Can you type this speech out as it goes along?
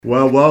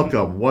Well,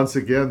 welcome. Once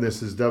again,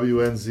 this is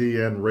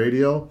WNZN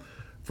Radio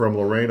from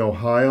Lorain,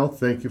 Ohio.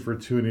 Thank you for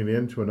tuning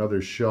in to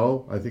another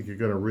show. I think you're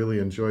going to really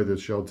enjoy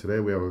this show today.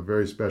 We have a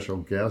very special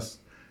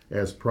guest,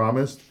 as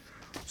promised.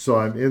 So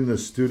I'm in the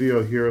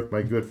studio here with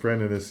my good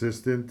friend and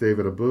assistant,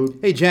 David Aboud.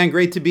 Hey, Jan,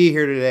 great to be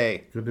here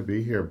today. Good to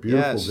be here.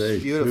 Beautiful day,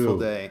 beautiful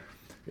too. day.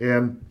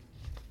 And,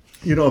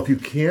 you know, if you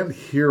can't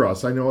hear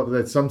us, I know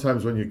that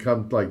sometimes when you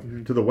come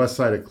to the west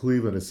side of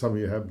Cleveland, it's some of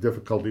you have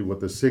difficulty with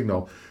the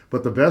signal.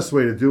 But the best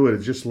way to do it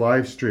is just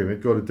live stream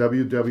it. Go to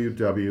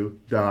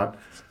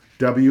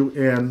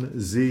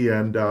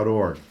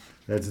www.wnzn.org.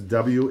 That's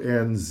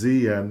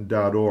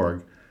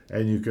wnzn.org.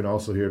 And you can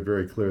also hear it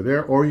very clear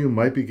there. Or you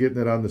might be getting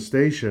it on the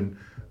station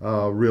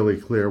really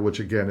clear,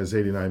 which again is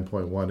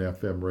 89.1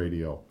 FM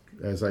radio.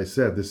 As I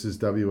said, this is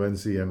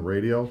WNZN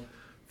Radio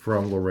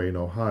from Lorain,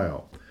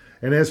 Ohio.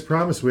 And as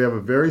promised, we have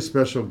a very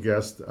special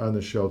guest on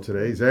the show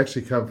today. He's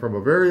actually come from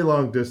a very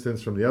long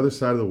distance from the other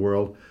side of the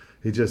world.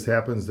 He just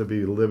happens to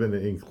be living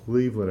in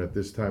Cleveland at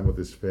this time with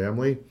his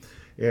family.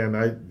 And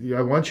I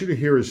want you to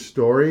hear his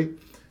story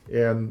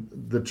and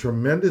the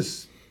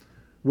tremendous,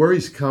 where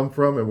he's come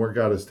from and where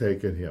God has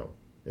taken him.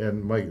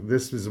 And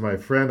this is my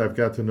friend I've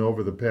got to know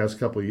over the past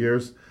couple of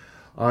years,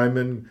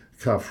 Ayman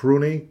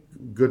Kafrouni.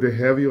 Good to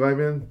have you,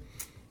 Ayman.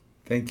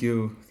 Thank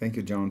you,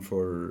 John,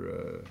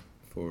 for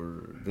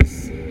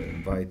this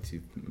invite,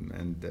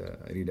 and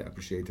I really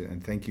appreciate it.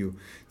 And thank you,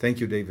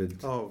 David.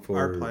 For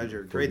our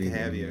pleasure. Great to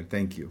have you.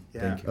 Thank you.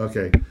 Yeah. Thank you.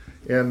 Okay,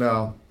 and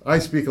I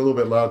speak a little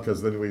bit loud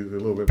because then we have a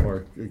little bit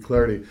more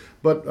clarity.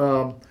 But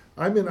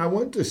I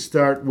want to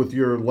start with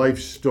your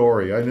life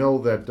story. I know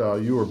that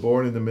you were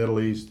born in the Middle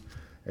East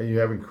and you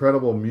have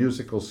incredible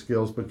musical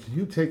skills. But can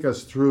you take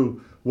us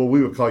through what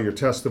we would call your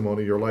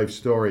testimony, your life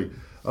story?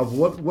 Of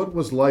what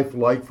was life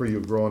like for you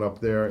growing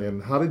up there,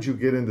 and how did you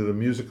get into the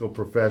musical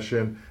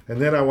profession? And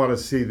then I want to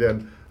see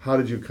how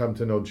did you come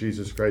to know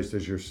Jesus Christ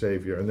as your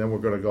Savior? And then we're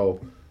going to go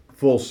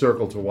full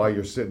circle to why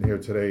you're sitting here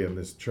today in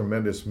this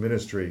tremendous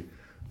ministry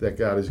that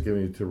God has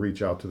given you to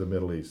reach out to the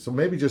Middle East. So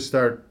maybe just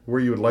start where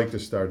you would like to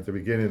start at the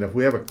beginning. If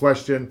we have a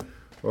question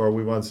or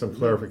we want some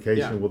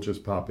clarification, we'll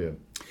just pop in.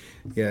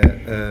 Yeah.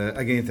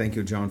 Again, thank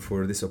you, John,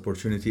 for this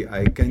opportunity.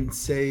 I can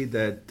say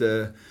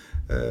that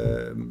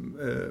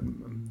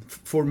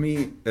for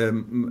me,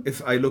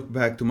 if I look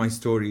back to my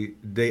story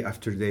day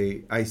after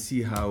day, I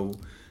see how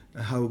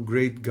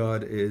great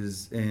God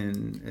is,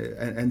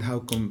 and how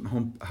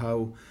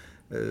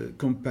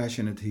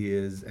compassionate He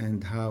is,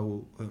 and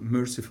how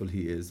merciful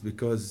He is.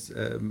 Because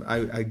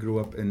I grew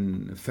up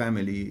in a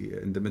family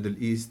in the Middle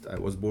East. I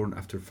was born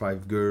after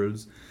 5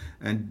 girls,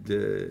 and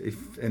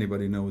if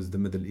anybody knows the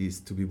Middle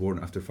East, to be born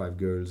after 5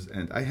 girls,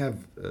 and I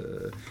have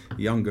a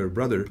younger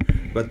brother,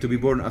 but to be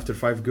born after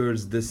 5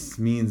 girls, this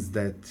means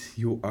that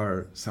you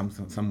are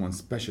someone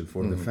special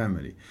for the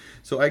family.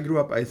 So I grew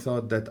up, I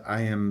thought that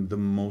I am the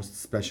most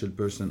special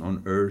person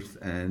on earth,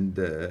 and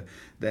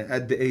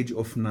at the age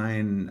of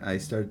 9,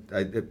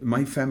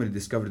 my family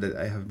discovered that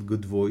I have a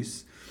good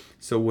voice.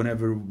 So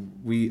whenever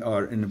we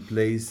are in a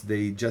place,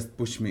 they just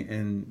push me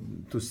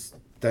in to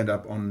stand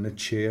up on a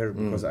chair,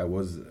 because I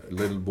was a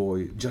little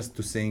boy, just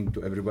to sing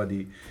to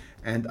everybody.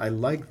 And I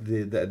liked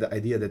the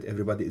idea that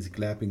everybody is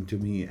clapping to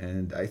me,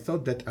 and I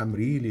thought that I'm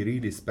really,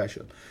 really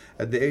special.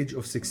 At the age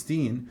of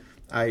 16,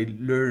 I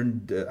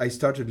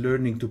started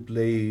learning to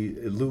play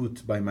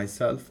lute by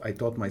myself. I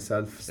taught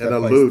myself step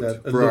by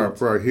step.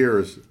 For our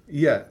hearers,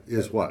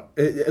 is what?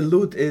 A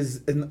lute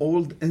is an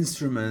old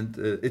instrument.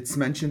 It's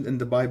mentioned in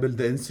the Bible,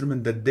 the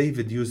instrument that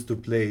David used to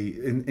play.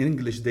 In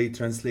English, they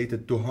translate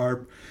it to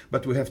harp,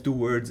 but we have 2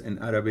 words in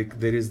Arabic.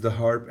 There is the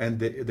harp and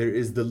there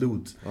is the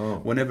lute. Oh.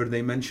 Whenever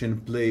they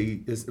mention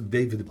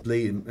David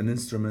played an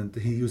instrument,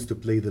 he used to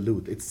play the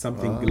lute. It's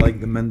something like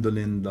the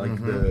mandolin, like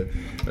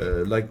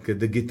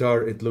the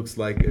guitar. It looks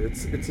like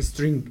it's a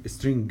string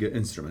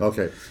instrument.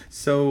 Okay.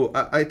 So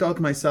I taught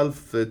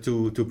myself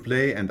to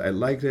play, and I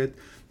liked it.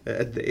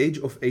 At the age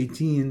of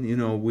 18,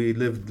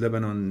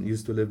 Lebanon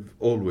used to live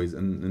always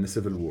in a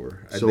civil war.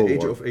 At the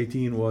age of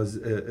 18 was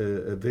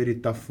a very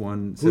tough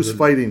one. Who's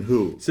fighting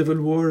who? Civil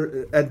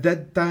war at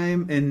that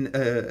time in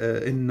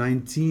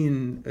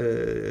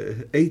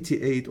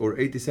 1988 or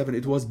 87.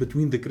 It was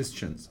between the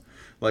Christians,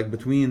 like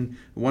between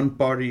one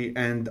party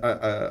and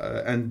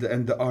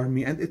the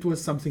army, and it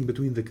was something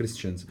between the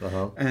Christians.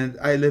 And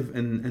I live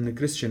in a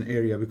Christian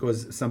area,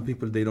 because some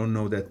people, they don't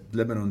know that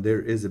Lebanon, there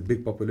is a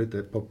big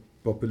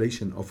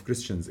population of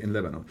Christians in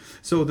Lebanon.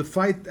 So the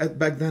fight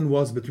back then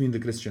was between the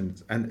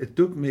Christians, and it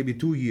took maybe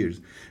 2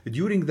 years.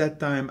 During that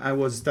time, I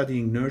was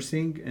studying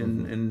nursing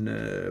and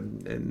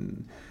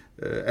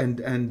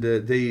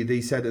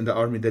they said in the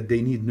army that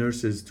they need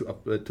nurses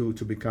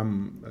to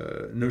become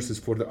nurses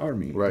for the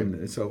army. Right.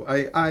 And so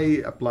I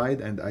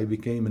applied, and I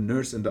became a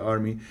nurse in the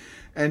army.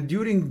 And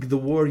during the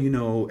war,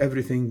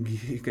 everything,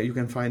 you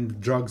can find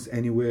drugs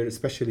anywhere,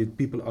 especially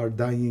people are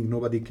dying.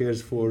 Nobody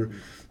cares for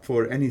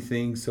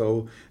anything.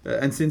 So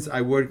and since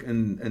I work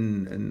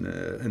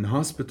in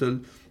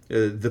hospital,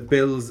 the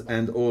pills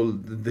and all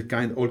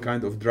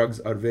kind of drugs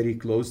are very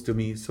close to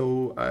me.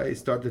 So I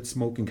started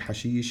smoking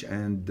hashish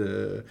and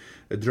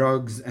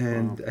drugs,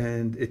 and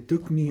it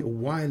took me a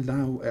while.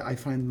 Now I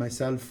find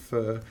myself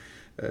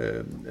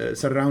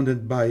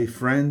surrounded by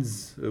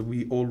friends.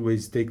 We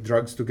always take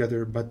drugs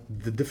together, but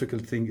the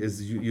difficult thing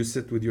is you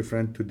sit with your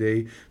friend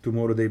today,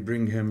 tomorrow they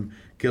bring him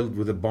killed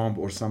with a bomb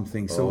or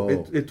something. So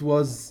it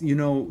was,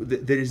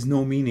 there is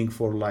no meaning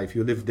for life.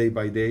 You live day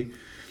by day.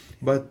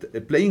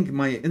 But playing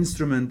my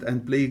instrument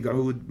and playing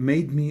oud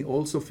made me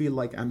also feel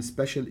like I'm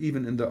special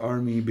even in the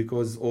army,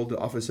 because all the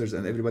officers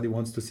and everybody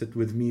wants to sit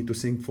with me to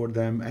sing for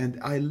them. And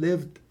I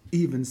lived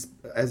even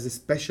as a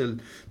special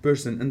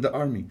person in the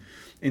army.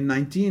 In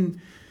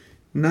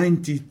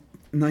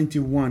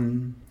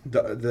 1991,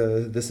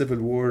 the civil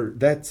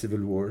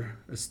war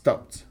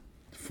stopped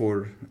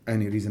for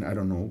any reason, I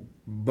don't know.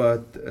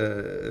 But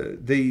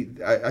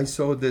I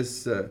saw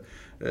this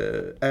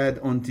ad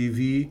on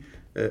TV.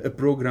 A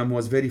program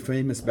was very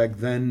famous back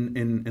then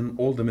in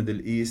all the Middle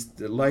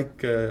East,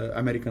 like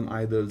American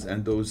Idols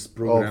and those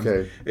programs.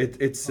 Okay.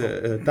 It's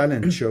a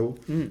talent show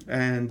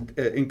and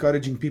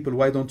encouraging people,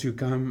 why don't you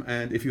come?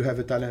 And if you have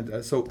a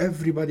talent, so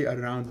everybody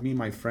around me,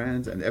 my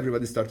friends, and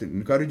everybody started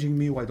encouraging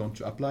me, why don't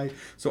you apply?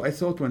 So I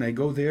thought when I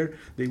go there,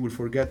 they will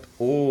forget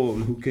all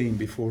who came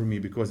before me,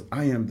 because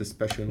I am the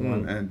special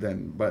one.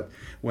 But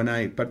when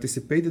I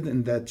participated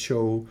in that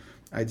show,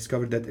 I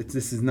discovered that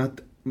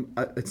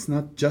it's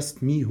not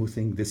just me who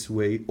think this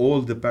way.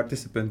 All the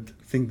participants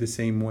think the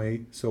same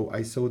way. So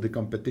I saw the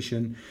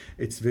competition.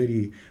 It's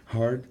very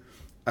hard.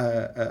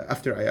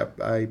 After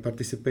I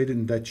participated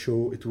in that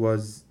show, it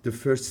was the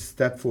first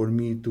step for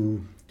me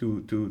to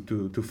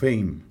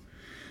fame.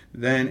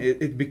 Then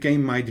it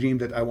became my dream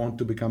that I want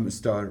to become a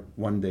star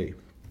one day.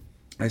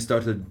 I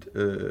started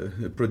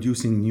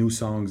producing new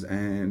songs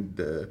and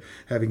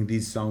having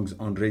these songs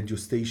on radio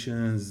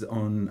stations,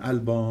 on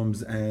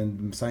albums,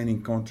 and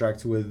signing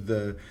contracts with.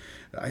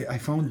 I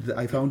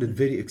found it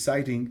very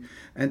exciting,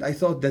 and I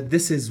thought that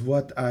this is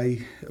what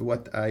I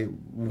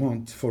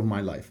want for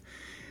my life.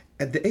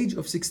 At the age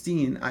of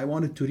 16, I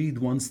wanted to read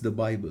once the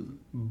Bible,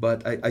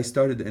 but I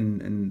started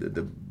in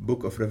the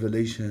book of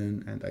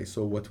Revelation, and I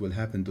saw what will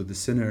happen to the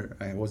sinner.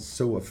 I was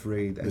so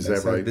afraid, and Is I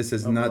that said, right? This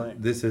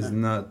is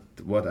not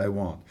what I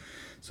want.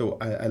 So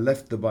I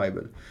left the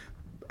Bible,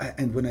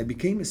 and when I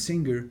became a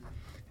singer,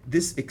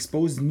 this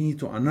exposed me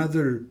to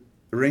another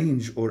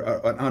range or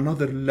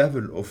another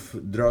level of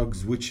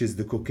drugs, which is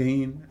the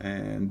cocaine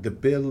and the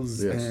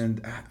pills, Yes.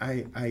 and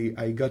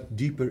I got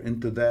deeper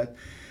into that.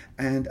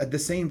 And at the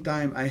same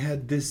time, I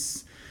had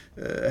this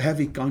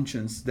heavy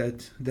conscience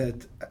that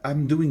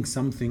I'm doing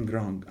something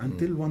wrong.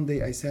 Until one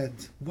day I said,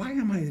 why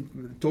am I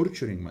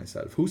torturing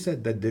myself? Who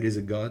said that there is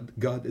a God?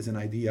 God is an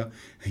idea.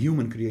 A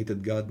human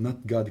created God,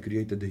 not God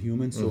created the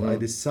human. So I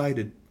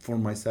decided for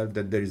myself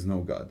that there is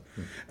no God.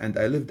 And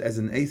I lived as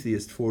an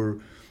atheist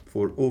for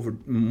over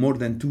more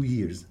than 2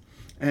 years.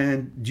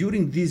 And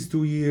during these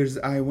 2 years,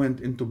 I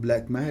went into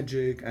black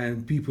magic,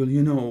 and people,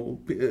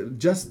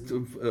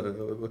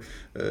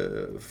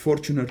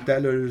 fortune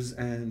tellers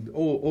and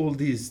all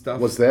these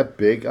stuff. Was that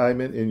big,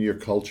 Ayman, in your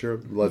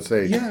culture? Let's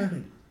say Yeah.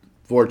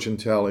 fortune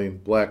telling,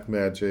 black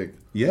magic,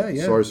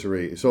 Yeah.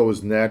 sorcery. So it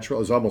was natural.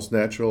 It was almost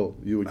natural.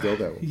 You would go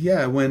that way.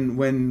 Yeah,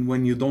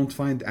 when you don't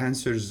find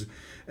answers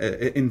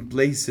in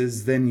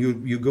places, then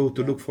you go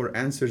to look for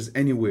answers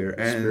anywhere.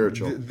 And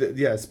Spiritual.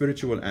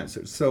 Spiritual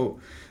answers.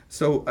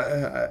 So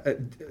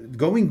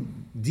going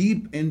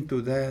deep into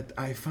that,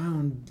 I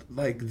found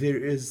like there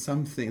is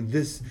something.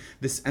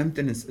 This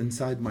emptiness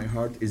inside my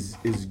heart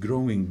is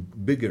growing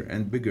bigger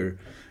and bigger,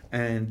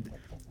 and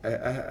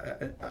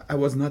I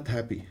was not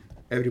happy.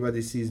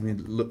 Everybody sees me,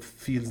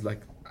 feels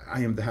like I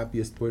am the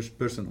happiest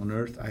person on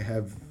earth. I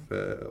have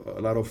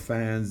a lot of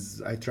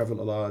fans. I travel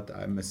a lot.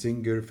 I'm a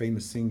singer,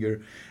 famous singer,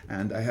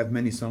 and I have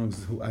many songs.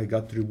 I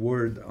got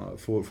reward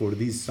for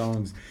these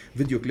songs,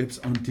 video clips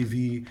on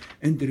TV,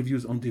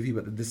 interviews on TV.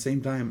 But at the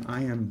same time,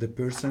 I am the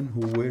person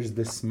who wears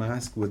this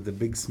mask with the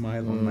big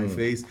smile on my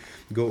face,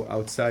 go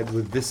outside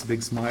with this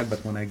big smile. But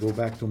when I go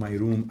back to my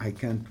room, I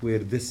can't wear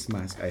this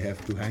mask. I have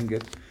to hang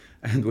it.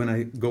 And when I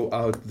go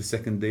out the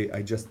second day,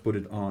 I just put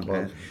it on. Wow.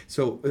 And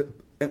so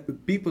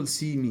people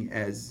see me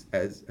as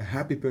a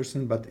happy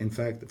person, but in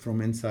fact,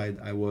 from inside,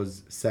 I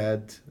was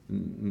sad,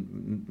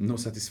 no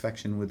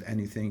satisfaction with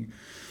anything.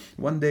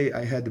 One day,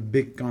 I had a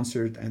big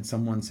concert, and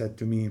someone said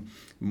to me,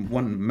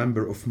 one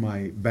member of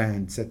my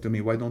band said to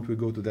me, why don't we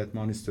go to that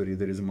monastery?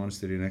 There is a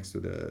monastery next to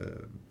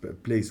the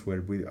place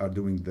where we are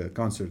doing the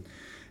concert.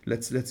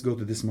 Let's go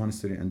to this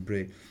monastery and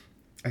pray.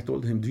 I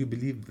told him, do you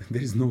believe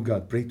there is no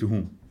God? Pray to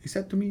whom? He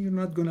said to me, you're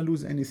not going to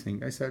lose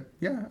anything. I said,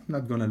 yeah, I'm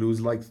not going to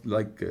lose like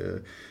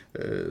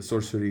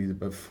sorcery,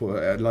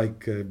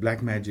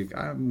 black magic.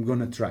 I'm going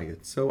to try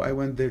it. So I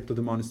went there to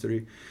the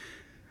monastery,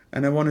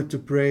 and I wanted to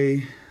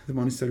pray. The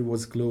monastery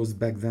was closed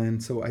back then,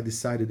 so I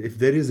decided if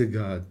there is a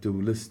God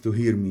to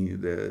hear me,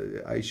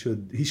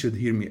 he should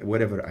hear me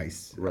wherever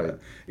Right.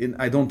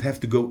 I don't have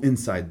to go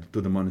inside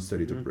to the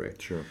monastery to pray.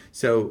 Sure.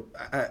 So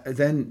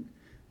then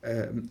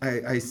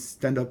I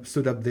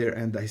stood up there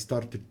and I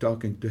started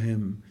talking to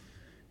him.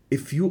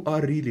 If you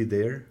are really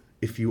there,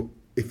 if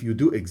you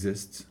do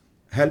exist,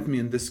 help me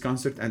in this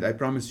concert, and I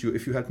promise you,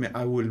 if you help me,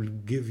 I will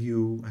give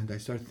you. And I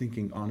started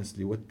thinking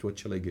honestly, what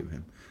shall I give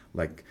him?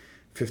 Like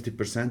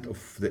 50%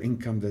 of the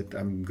income that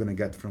I'm gonna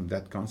get from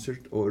that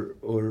concert, or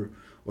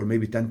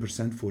maybe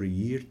 10% for a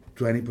year,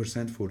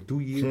 20% for 2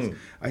 years.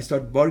 I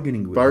start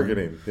bargaining with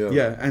him.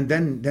 Yeah, and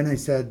then I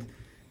said,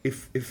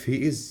 if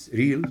he is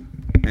real,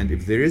 and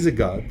if there is a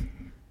God,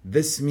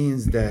 this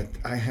means that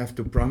I have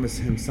to promise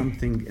him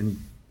something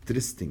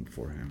interesting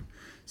for him.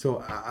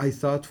 So I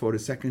thought for a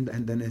second,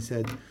 and then I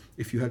said,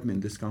 if you help me in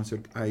this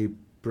concert, I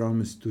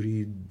promise to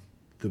read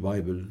the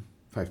Bible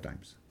 5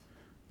 times.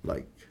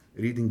 Like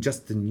reading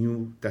just the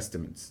New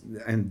Testaments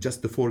and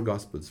just the 4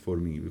 Gospels for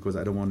me, because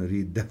I don't want to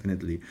read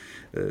definitely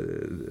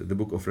the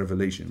book of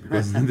Revelation,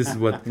 because this is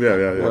what...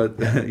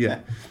 yeah.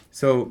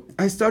 So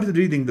I started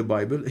reading the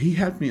Bible. He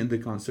helped me in the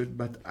concert,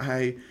 but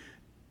I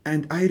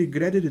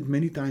regretted it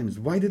many times.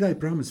 Why did I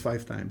promise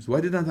 5 times?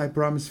 Why didn't I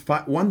promise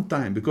 1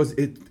 time? Because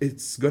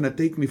it's going to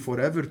take me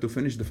forever to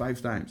finish the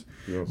 5 times.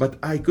 Yes. But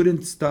I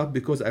couldn't stop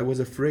because I was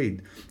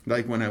afraid.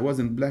 Like when I was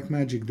in Black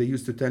Magic, they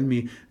used to tell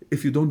me,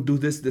 if you don't do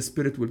this, the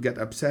spirit will get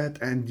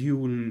upset and you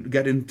will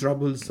get in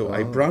trouble. So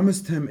I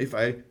promised him,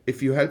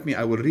 if you help me,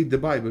 I will read the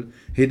Bible.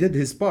 He did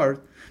his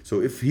part.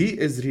 So if he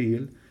is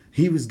real,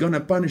 he was gonna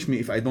punish me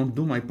if I don't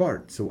do my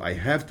part. So I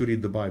have to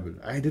read the Bible.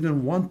 I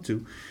didn't want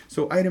to.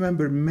 So I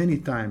remember many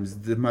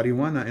times the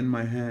marijuana in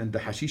my hand, the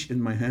hashish in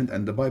my hand,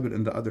 and the Bible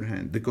in the other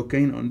hand. The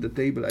cocaine on the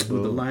table. I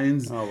do the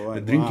lines,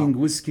 drinking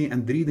whiskey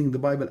and reading the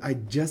Bible. I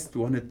just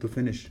wanted to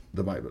finish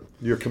the Bible.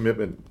 Your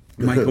commitment.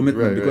 My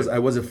commitment, because I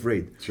was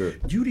afraid. Sure.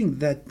 During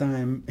that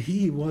time,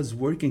 he was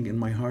working in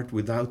my heart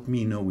without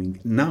me knowing.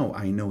 Now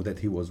I know that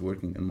he was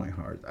working in my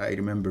heart. I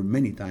remember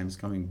many times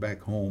coming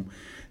back home,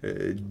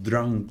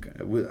 drunk,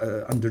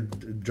 under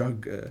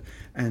drug,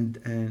 and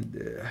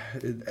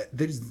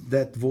there's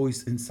that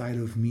voice inside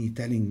of me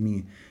telling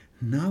me,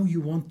 now you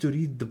want to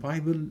read the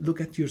Bible?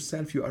 Look at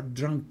yourself. You are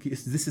drunk.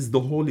 This is the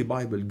Holy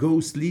Bible. Go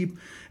sleep,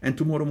 and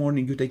tomorrow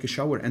morning you take a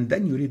shower, and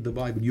then you read the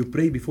Bible. You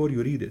pray before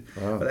you read it.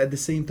 But at the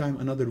same time,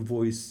 another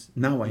voice,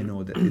 now I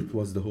know that it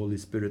was the Holy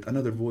Spirit,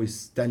 another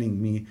voice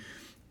telling me,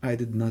 I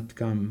did not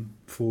come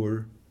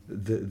for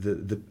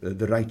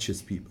the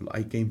righteous people.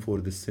 I came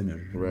for the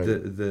sinner. Right.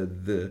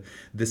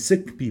 The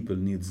sick people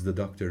needs the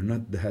doctor,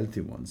 not the healthy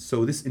ones.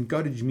 So this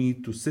encouraged me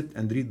to sit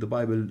and read the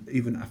Bible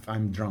even if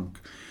I'm drunk.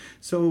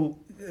 So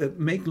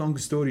make long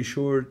story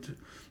short,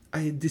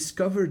 I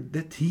discovered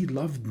that he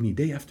loved me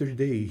day after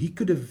day. He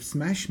could have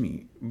smashed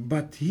me,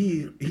 but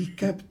he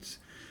kept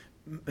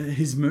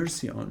his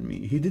mercy on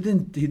me. He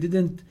didn't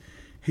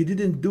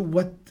do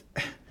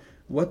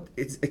what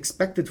is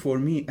expected for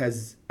me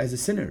as a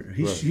sinner.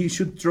 He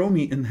should throw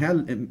me in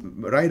hell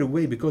right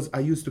away, because I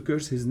used to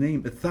curse his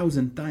name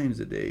 1,000 times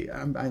a day.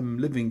 I'm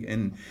living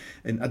in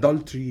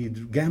adultery,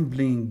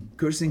 gambling,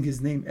 cursing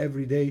his name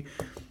every day.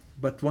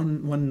 But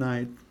one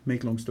night,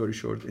 make long story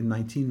short, in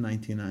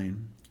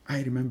 1999,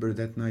 I remember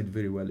that night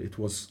very well. It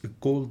was a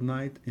cold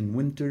night in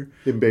winter.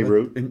 In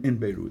Beirut? In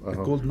Beirut. A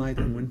cold night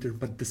in winter,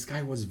 but the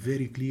sky was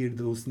very clear.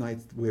 Those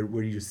nights where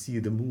you see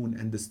the moon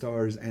and the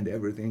stars and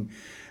everything.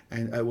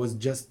 And I was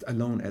just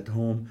alone at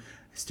home,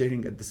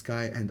 staring at the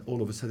sky, and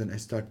all of a sudden I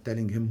start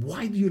telling him,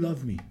 why do you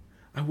love me?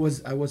 I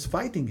was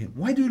fighting him.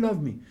 Why do you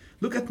love me?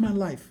 Look at my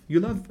life. You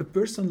love a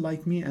person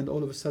like me. And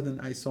all of a sudden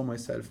I saw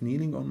myself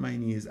kneeling on my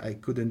knees. I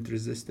couldn't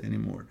resist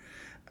anymore.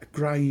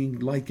 Crying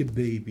like a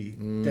baby,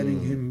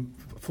 telling him,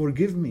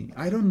 forgive me.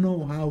 I don't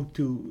know how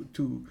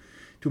to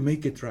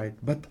make it right,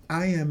 but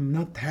I am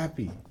not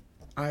happy.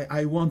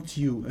 I want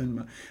you.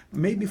 And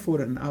maybe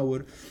for an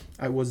hour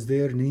I was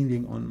there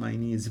kneeling on my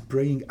knees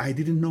praying. I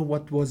didn't know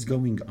what was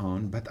going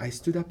on, but I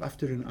stood up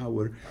after an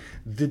hour.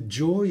 The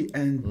joy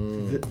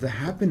and the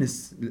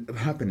happiness,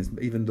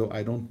 even though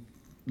I don't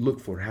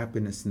look for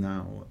happiness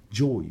now,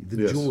 joy,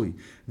 the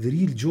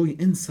real joy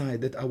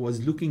inside that I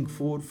was looking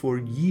for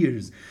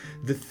years,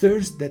 the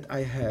thirst that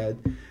I had,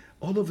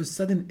 all of a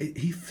sudden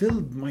he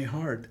filled my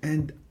heart,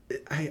 and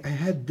I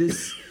had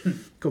this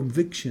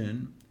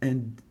conviction,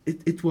 and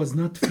it was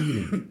not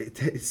feeling,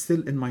 it's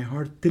still in my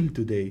heart till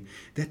today,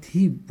 that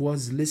he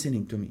was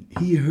listening to me.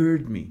 He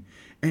heard me,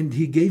 and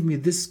he gave me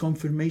this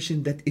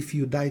confirmation that if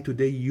you die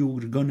today,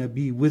 you're gonna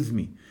be with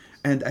me.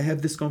 And I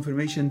have this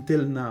confirmation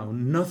till now.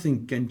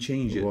 Nothing can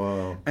change it.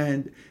 Wow.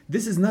 And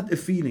this is not a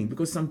feeling,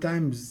 because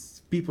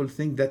sometimes people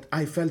think that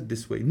I felt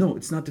this way. No,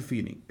 it's not a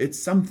feeling. It's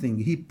something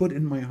he put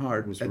in my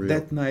heart at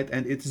that night,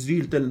 and it's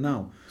real till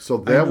now. So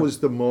that was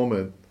the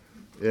moment,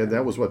 and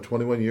that was what,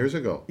 21 years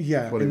ago?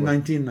 Yeah, 21. In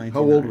 1999.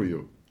 How old were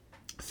you?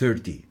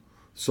 30.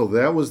 So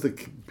that was the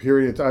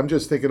period. I'm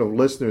just thinking of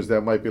listeners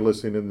that might be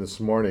listening in this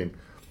morning.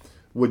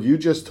 What you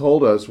just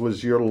told us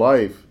was your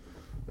life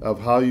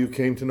of how you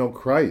came to know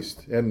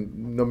Christ.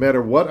 And no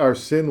matter what our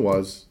sin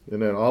was,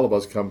 and then all of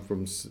us come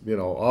from,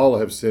 all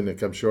have sinned and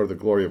come short of the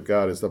glory of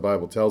God, as the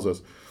Bible tells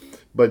us.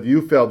 But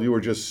you felt you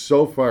were just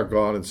so far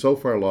gone and so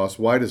far lost.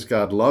 Why does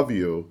God love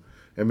you?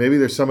 And maybe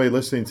there's somebody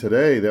listening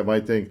today that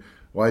might think,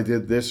 well, I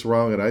did this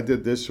wrong and I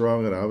did this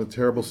wrong and I'm a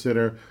terrible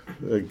sinner.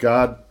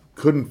 God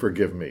couldn't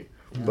forgive me.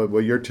 Yeah. But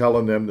what you're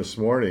telling them this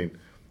morning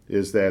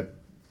is that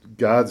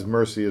God's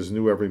mercy is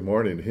new every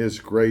morning. His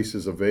grace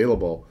is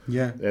available.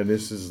 Yeah. And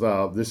this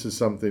is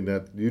something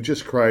that you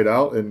just cried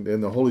out,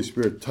 and the Holy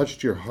Spirit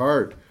touched your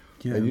heart.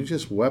 Yeah. And you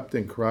just wept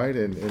and cried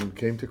and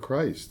came to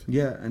Christ.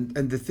 Yeah,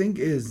 and the thing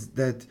is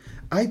that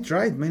I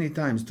tried many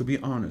times, to be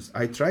honest.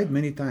 I tried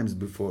many times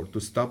before to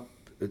stop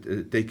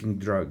taking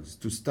drugs,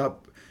 to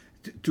stop,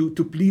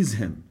 to please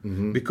him.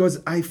 Mm-hmm.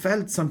 Because I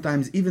felt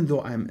sometimes, even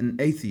though I'm an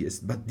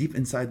atheist, but deep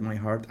inside my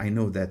heart, I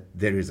know that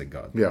there is a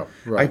God. Yeah,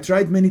 right. I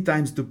tried many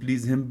times to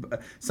please him.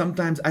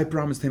 Sometimes I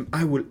promised him,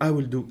 I will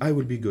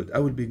be good.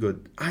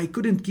 I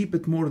couldn't keep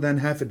it more than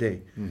half a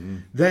day. Mm-hmm.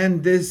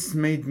 Then this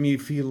made me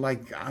feel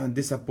like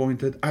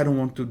disappointed. I don't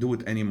want to do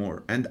it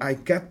anymore. And I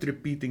kept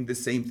repeating the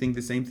same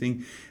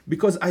thing,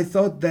 because I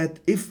thought that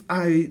if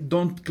I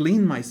don't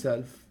clean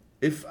myself,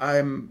 if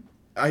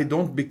I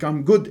don't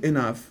become good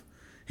enough,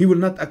 he will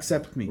not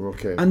accept me.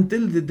 Okay.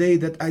 Until the day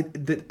that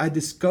I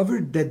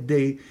discovered that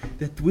day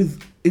that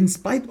in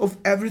spite of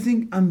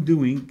everything I'm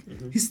doing,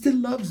 he still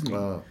loves me.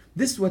 Wow.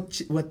 This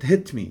what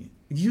hit me.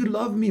 You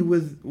love me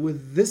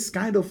with this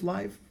kind of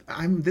life.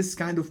 I'm this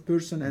kind of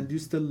person, and you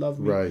still love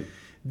me. Right.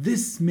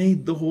 This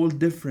made the whole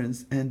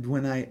difference. And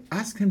when I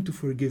asked him to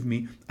forgive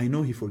me, I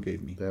know he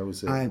forgave me. That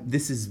was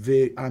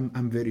it.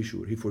 I'm very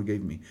sure he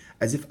forgave me,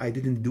 as if I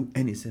didn't do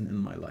any sin in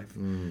my life.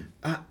 Mm.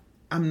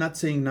 I'm not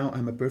saying now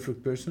I'm a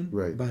perfect person,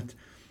 right. But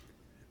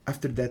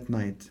after that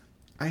night,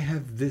 I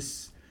have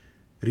this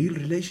real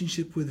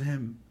relationship with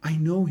him. I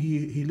know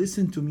he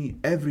listened to me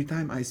every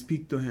time I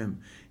speak to him.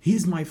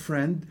 He's my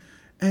friend,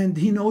 and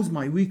he knows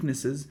my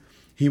weaknesses.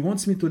 He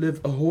wants me to live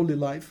a holy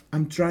life.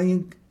 I'm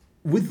trying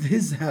with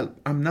his help.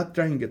 I'm not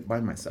trying it by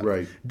myself.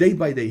 Right. Day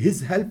by day,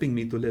 he's helping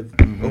me to live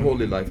a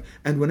holy life.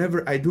 And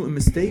whenever I do a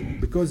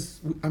mistake, because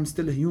I'm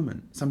still a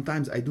human,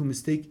 sometimes I do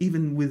mistake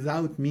even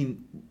without me.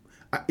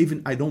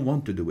 Even I don't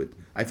want to do it.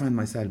 I find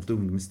myself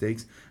doing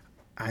mistakes.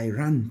 I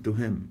run to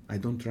him. I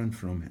don't run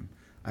from him.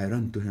 I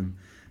run to him.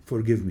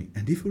 Forgive me.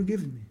 And he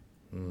forgives me.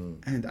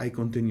 And I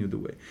continue the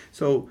way.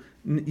 So,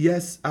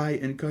 yes, I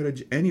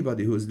encourage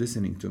anybody who is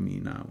listening to me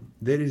now.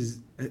 There is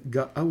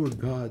our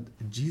God.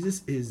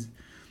 Jesus is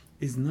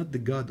not the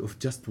God of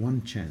just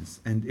one chance.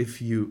 And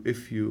if you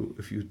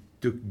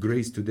took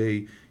grace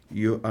today,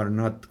 you are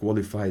not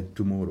qualified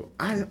tomorrow.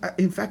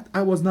 In fact,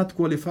 I was not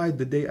qualified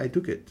the day I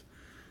took it.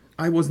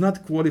 I was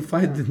not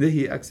qualified the day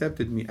he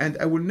accepted me, and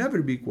I will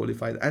never be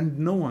qualified, and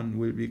no one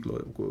will be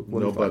qualified.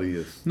 Nobody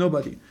is.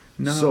 Nobody.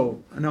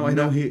 Now I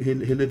know he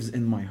lives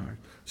in my heart.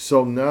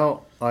 So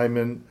now,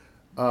 Ayman,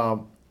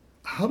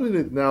 how did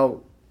it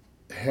now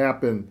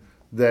happen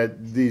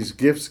that these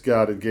gifts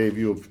God gave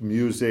you of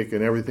music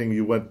and everything,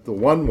 you went the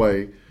one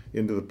way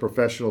into the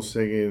professional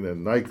singing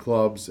and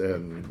nightclubs,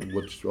 and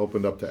which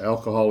opened up to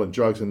alcohol and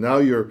drugs, and now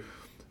you're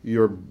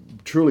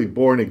truly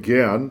born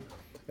again,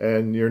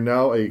 and you're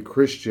now a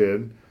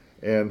Christian.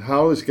 And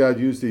how has God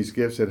used these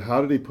gifts, and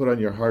how did he put on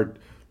your heart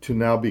to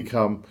now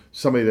become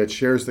somebody that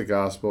shares the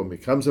gospel and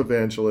becomes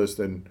evangelist?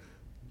 And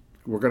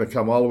we're going to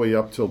come all the way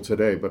up till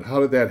today, but how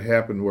did that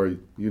happen where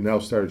you now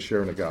started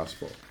sharing the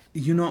gospel?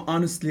 You know,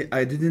 honestly,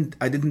 I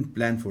didn't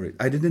plan for it.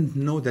 I didn't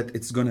know that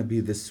it's going to be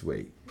this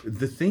way.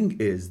 The thing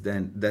is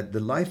then that the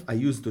life I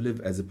used to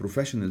live as a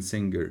professional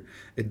singer,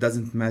 it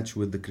doesn't match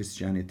with the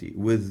Christianity.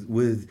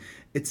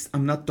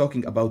 I'm not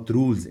talking about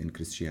rules in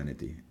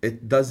Christianity.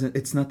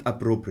 It's not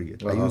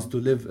appropriate. I used to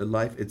live a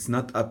life, it's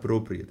not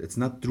appropriate. It's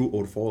not true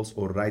or false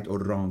or right or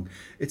wrong.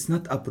 It's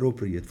not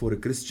appropriate for a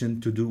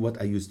Christian to do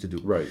what I used to do.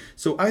 Right.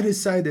 So I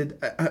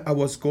decided, I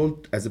was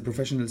called as a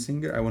professional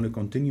singer. I want to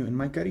continue in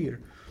my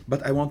career.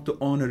 But I want to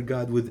honor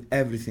God with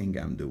everything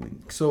I'm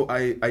doing. So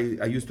I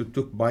used to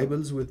take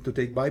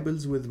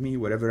Bibles with me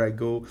wherever I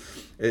go.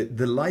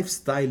 The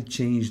lifestyle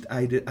changed.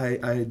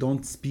 I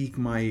don't speak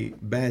my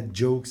bad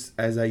jokes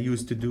as I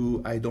used to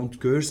do. I don't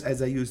curse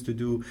as I used to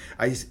do.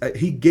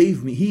 He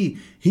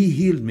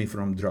healed me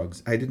from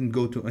drugs. I didn't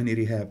go to any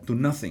rehab, to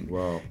nothing.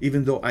 Wow.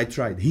 Even though I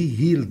tried. He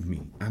healed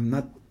me. I'm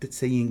not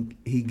saying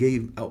he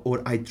gave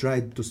or I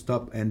tried to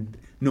stop, and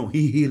no,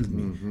 he healed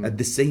me at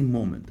the same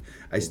moment.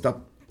 I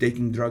stopped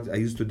taking drugs. I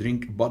used to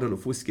drink a bottle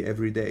of whiskey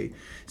every day.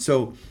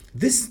 So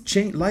this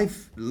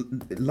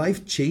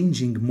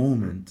life-changing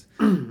moment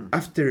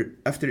after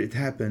it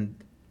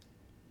happened,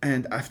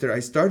 and after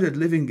I started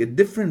living a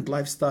different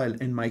lifestyle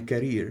in my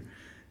career,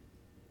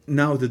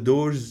 now the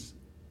doors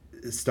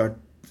start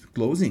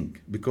closing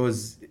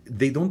because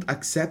they didn't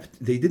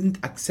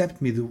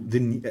accept me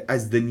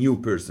as the new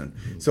person.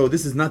 So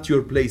this is not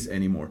your place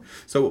anymore.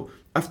 So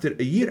after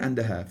a year and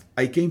a half,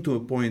 I came to a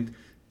point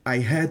I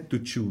had to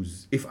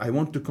choose. If I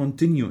want to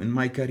continue in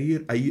my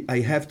career, I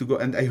have to go.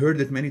 And I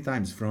heard it many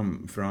times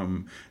from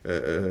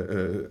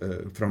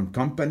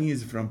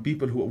companies, from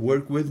people who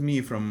work with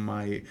me, from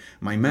my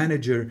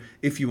manager.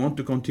 If you want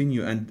to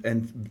continue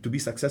and to be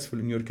successful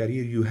in your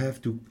career, you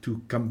have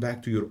to come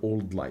back to your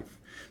old life.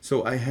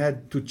 So I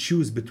had to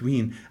choose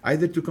between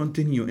either to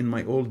continue in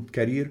my old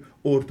career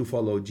or to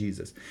follow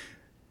Jesus.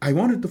 I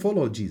wanted to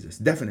follow Jesus,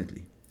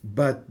 definitely.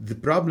 But the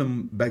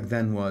problem back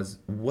then was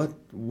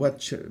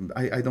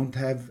I don't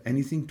have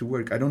anything to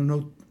work. I don't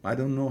know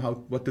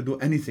what to do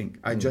anything.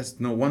 I just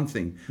know one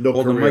thing. No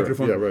hold career. the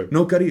microphone. Yeah, right.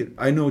 No career.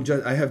 I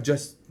have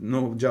just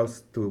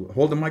to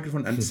hold the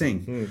microphone and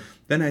sing.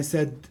 Then I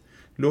said,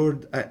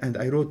 Lord, and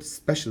I wrote a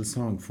special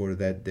song for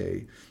that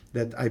day,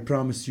 that I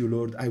promise you,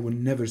 Lord, I will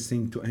never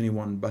sing to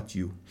anyone but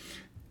you.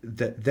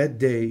 That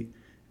day,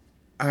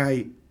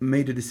 I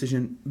made a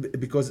decision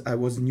because I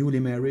was newly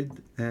married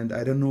and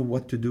I don't know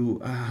what to do,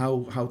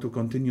 how to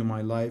continue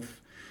my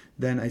life.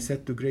 Then I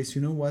said to Grace,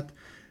 you know what?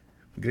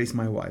 Grace,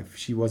 my wife,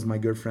 she was my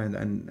girlfriend,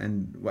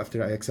 and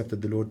after I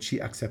accepted the Lord, she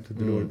accepted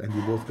the Lord, and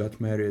we both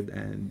got married,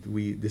 and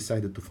we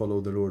decided to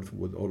follow the Lord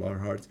with all our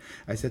hearts.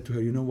 I said to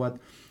her, you know what?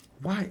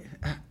 Why?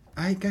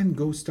 I can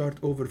go start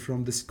over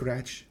from the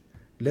scratch.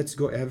 Let's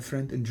go. I have a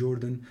friend in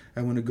Jordan.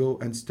 I want to go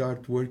and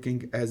start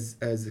working as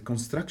a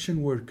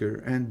construction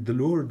worker, and the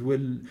Lord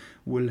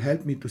will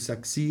help me to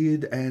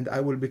succeed, and I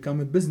will become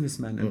a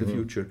businessman in the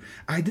future.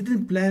 I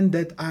didn't plan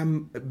that.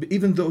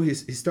 Even though he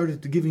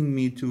started giving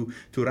me to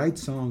write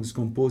songs,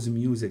 compose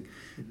music.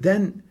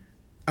 Then,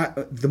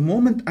 the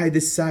moment I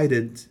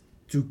decided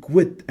to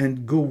quit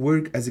and go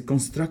work as a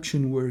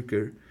construction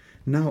worker,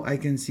 now I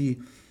can see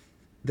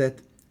that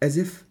as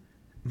if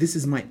this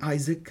is my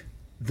Isaac,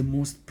 the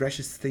most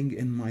precious thing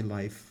in my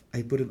life.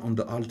 I put it on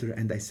the altar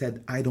and I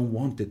said, I don't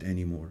want it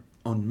anymore.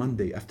 On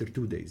Monday, after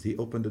 2 days, he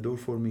opened the door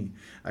for me.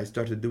 I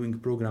started doing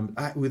programs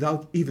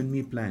without even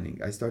me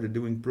planning. I started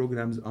doing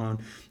programs on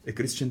a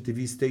Christian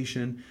TV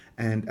station,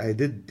 and I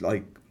did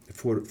like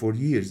for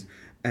years.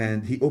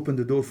 And he opened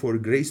the door for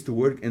Grace to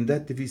work in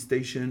that TV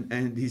station,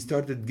 and he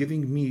started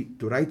giving me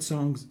to write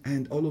songs,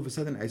 and all of a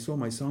sudden I saw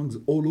my songs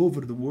all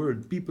over the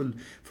world. People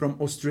from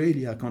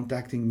Australia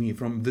contacting me,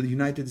 from the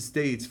United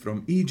States,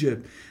 from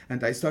Egypt,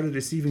 and I started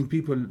receiving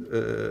people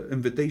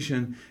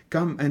invitation,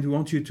 come, and we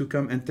want you to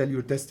come and tell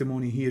your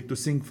testimony here, to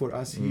sing for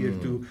us here,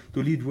 to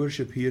lead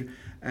worship here.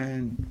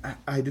 And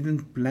I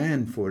didn't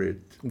plan for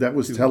it. That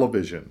was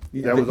television.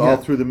 Yeah, that was all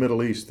through the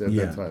Middle East at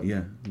that time.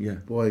 Yeah.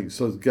 Boy,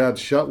 so God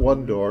shut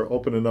one door,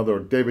 opened another.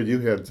 David, you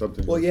had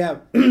something. Well, yeah,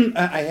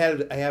 I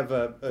have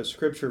a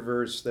scripture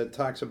verse that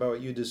talks about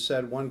what you just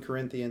said, 1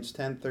 Corinthians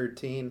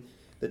 10:13.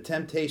 The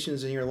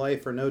temptations in your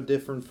life are no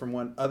different from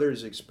what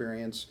others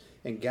experience,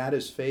 and God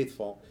is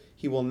faithful.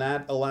 He will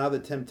not allow the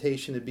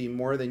temptation to be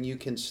more than you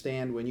can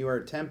stand. When you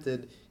are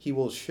tempted, He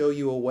will show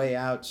you a way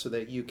out so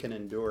that you can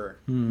endure.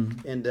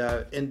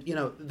 And you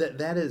know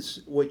that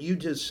is what you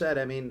just said.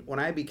 I mean, when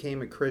I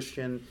became a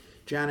Christian,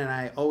 John and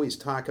I always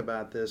talk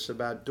about this,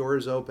 about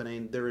doors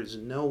opening. There is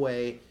no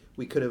way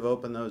we could have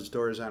opened those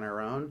doors on our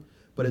own,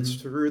 but it's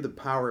through the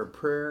power of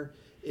prayer.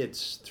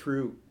 It's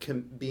through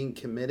being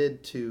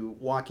committed to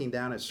walking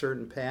down a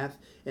certain path,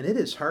 and it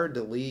is hard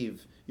to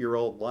leave your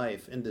old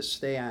life and to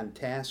stay on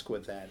task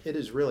with that. It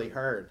is really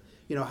hard.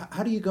 You know,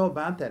 how do you go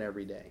about that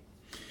every day?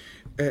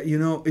 You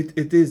know,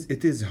 it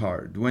is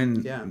hard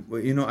when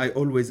you know.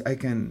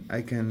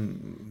 I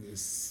can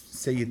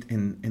say it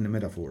in a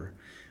metaphor.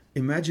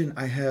 Imagine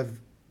I have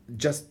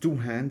just two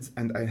hands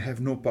and I have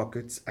no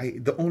pockets.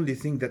 The only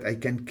thing that I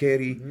can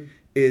carry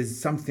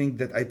is something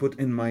that I put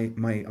in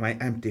my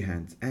empty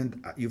hands.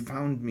 And you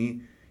found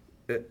me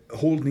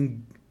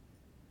holding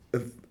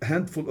a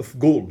handful of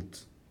gold.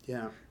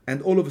 Yeah.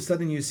 And all of a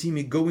sudden you see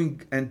me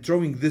going and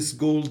throwing this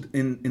gold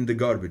in the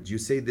garbage. You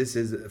say this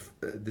is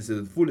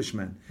a foolish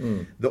man.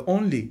 The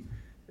only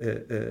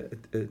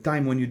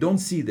time when you don't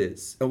see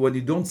this, or when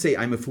you don't say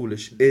I'm a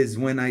foolish, is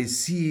when I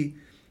see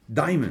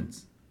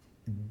diamonds,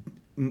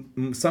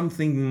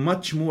 something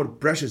much more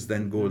precious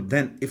than gold.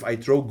 Then if I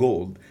throw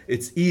gold,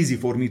 it's easy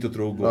for me to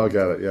throw gold. Oh,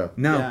 got it, yeah.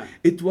 Now,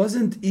 it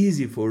wasn't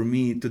easy for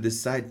me to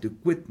decide to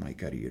quit my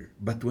career.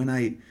 But when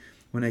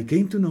I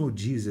came to know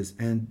Jesus,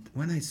 and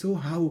when I saw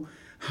how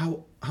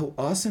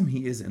awesome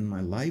He is in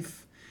my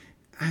life,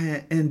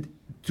 and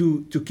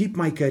to keep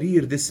my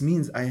career, this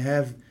means I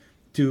have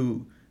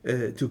to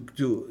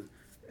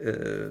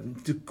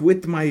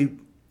quit my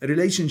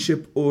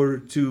relationship, or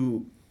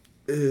to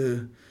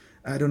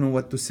I don't know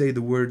what to say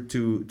the word,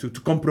 to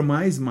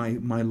compromise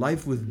my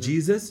life with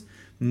Jesus.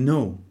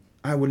 No,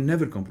 I will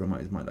never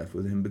compromise my life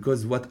with Him,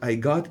 because what I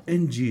got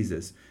in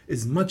Jesus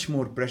is much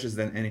more precious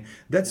than any.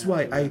 That's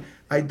why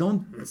I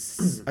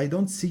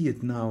don't see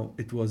it now.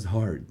 It was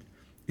hard.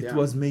 It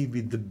was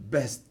maybe the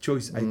best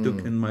choice I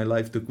took in my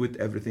life, to quit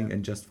everything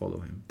and just follow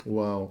Him.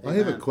 Wow. I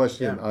have a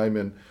question,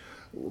 Ayman.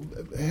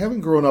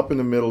 Having grown up in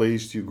the Middle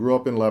East, you grew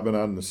up in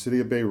Lebanon, in the city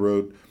of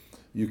Beirut.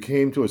 You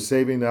came to a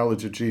saving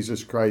knowledge of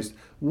Jesus Christ.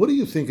 What do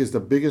you think is the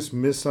biggest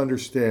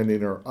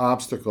misunderstanding or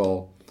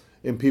obstacle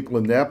in people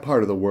in that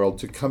part of the world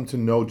to come to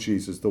know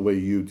Jesus the way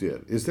you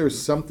did? Is there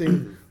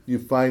something you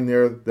find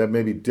there that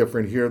may be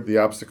different here? The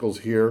obstacles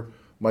here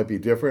might be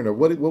different, or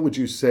what would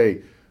you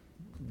say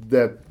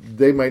that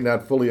they might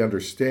not fully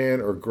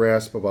understand or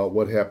grasp about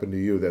what happened to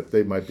you that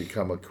they might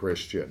become a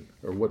Christian?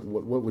 Or what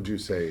would you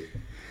say?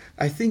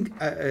 I think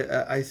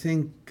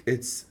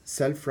it's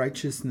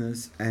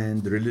self-righteousness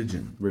and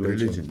religion.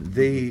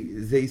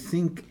 They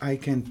think I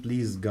can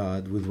please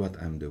God with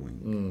what I'm doing.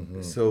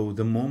 Mm-hmm. So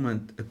the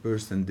moment a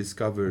person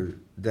discovers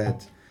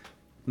that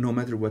no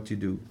matter what you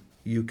do,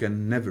 you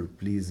can never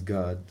please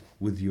God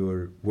with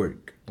your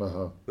work.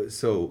 Uh-huh.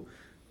 So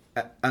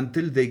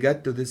until they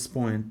get to this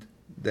point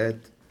that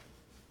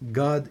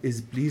God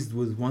is pleased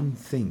with one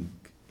thing,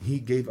 He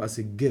gave us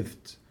a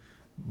gift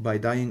by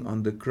dying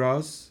on the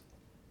cross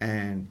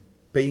and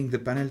paying the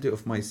penalty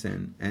of my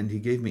sin, and He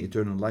gave me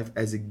eternal life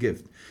as a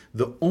gift.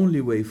 The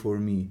only way for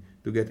me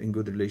to get in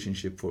good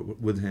relationship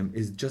with Him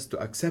is just to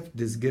accept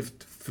this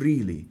gift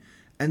freely,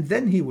 and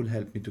then He will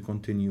help me to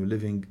continue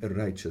living a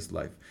righteous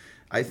life.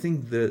 I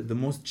think the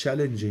most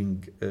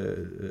challenging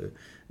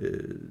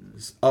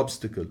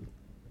obstacle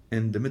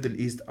in the Middle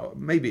East,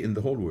 maybe in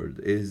the whole world,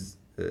 is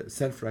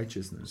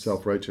self-righteousness.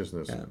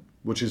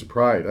 Which is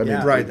pride. I mean,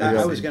 pride.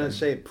 I was going to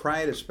say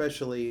pride,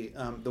 especially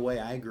the way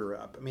I grew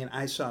up. I mean,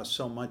 I saw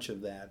so much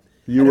of that.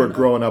 You were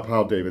growing up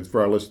how, David,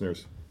 for our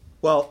listeners?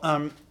 Well,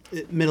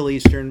 Middle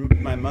Eastern.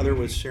 My mother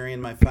was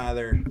Syrian. My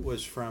father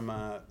was from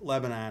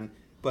Lebanon.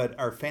 But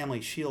our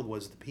family shield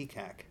was the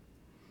peacock.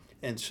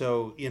 And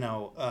so,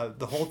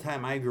 the whole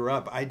time I grew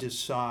up, I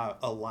just saw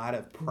a lot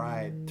of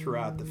pride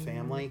throughout the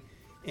family.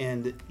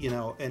 And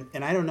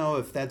and I don't know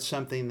if that's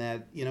something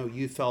that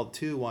you felt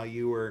too while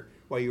you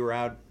were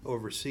out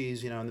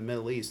overseas, in the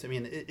Middle East. I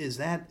mean,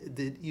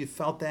 did you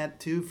felt that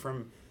too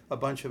from a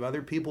bunch of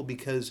other people?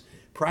 Because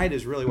pride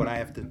is really what I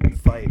have to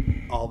fight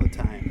all the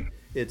time.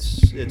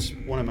 It's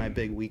one of my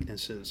big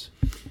weaknesses.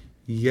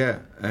 Yeah,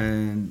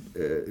 and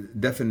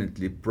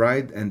definitely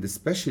pride, and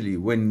especially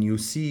when you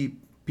see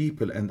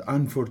people, and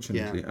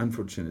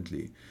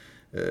unfortunately.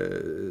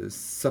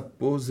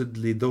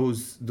 Supposedly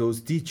those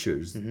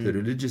teachers, mm-hmm. the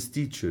religious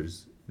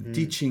teachers, mm-hmm.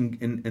 teaching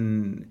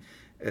in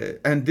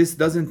and this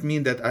doesn't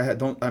mean that I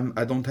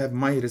don't have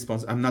my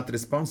response. I'm not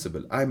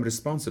responsible. I'm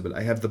responsible.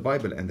 I have the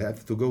Bible and I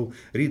have to go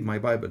read my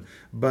Bible.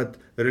 But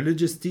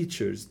religious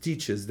teachers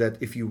teaches that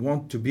if you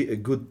want to be a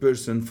good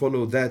person,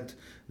 follow that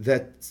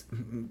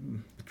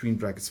between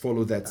brackets,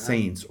 follow that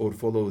saints or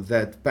follow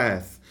that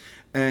path.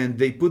 And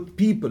they put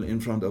people in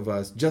front of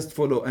us, just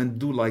follow and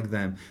do like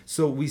them.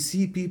 So we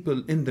see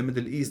people in the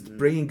Middle East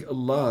praying a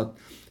lot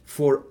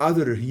for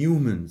other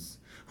humans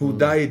who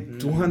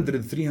died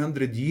 200,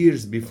 300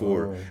 years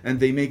before, and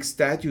they make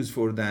statues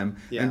for them.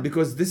 Yeah. And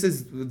because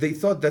they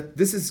thought that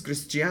this is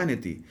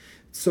Christianity.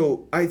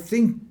 So I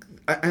think,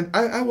 and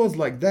I was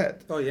like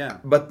that. Oh yeah.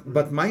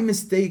 But my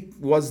mistake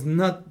was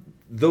not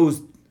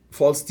those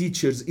false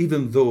teachers,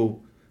 even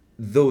though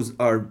those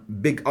are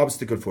big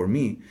obstacle for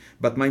me.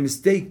 But my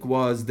mistake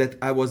was that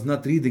I was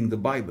not reading the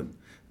Bible.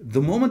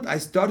 The moment I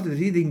started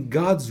reading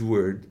God's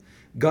word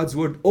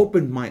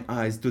opened my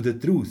eyes to the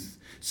truth.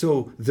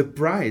 So the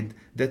pride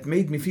that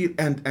made me feel,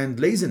 and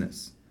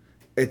laziness,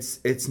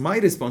 it's my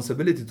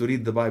responsibility to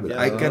read the Bible.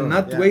 I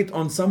cannot wait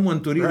on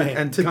someone to read it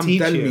and to come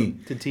tell me.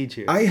 To teach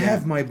you. I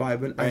have my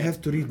Bible. Right. I have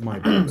to read my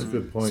Bible. That's a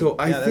good point. So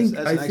I think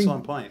that's an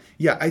excellent point.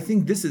 Yeah, I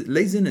think this is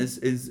laziness.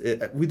 Is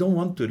we don't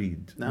want to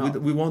read. No.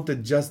 We want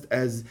it just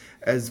as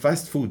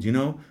fast food.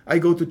 I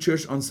go to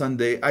church on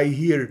Sunday. I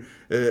hear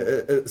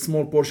a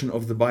small portion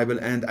of the Bible,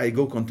 and I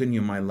go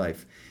continue my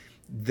life.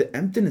 The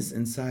emptiness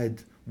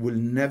inside will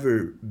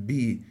never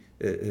be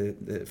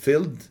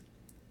filled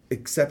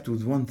except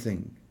with one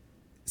thing: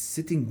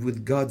 sitting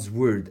with God's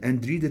word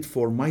and read it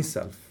for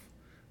myself.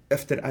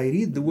 After I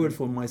read the word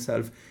for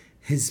myself,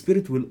 His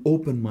Spirit will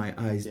open my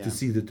eyes to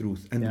see the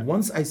truth. And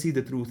once I see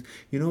the truth,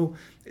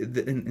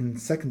 in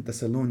 2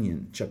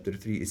 Thessalonians chapter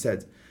 3, it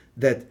said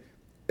that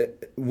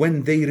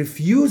when they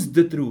refused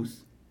the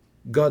truth,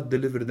 God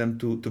delivered them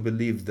to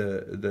believe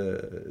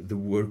the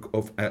work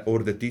of or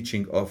the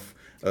teaching of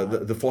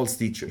the false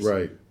teachers.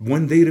 Right.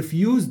 When they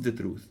refused the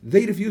truth,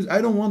 I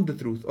don't want the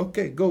truth.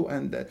 Okay, go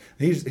and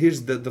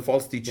here's the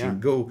false teaching.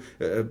 Go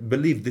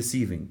believe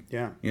deceiving.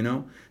 Yeah.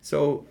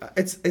 So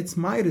it's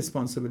my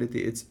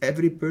responsibility. It's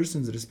every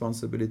person's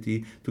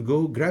responsibility to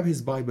go grab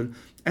his Bible,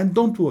 and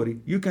don't worry.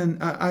 You can.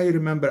 I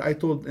remember I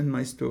told in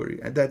my story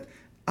that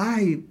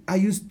I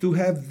used to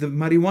have the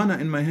marijuana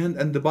in my hand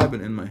and the Bible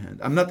in my hand.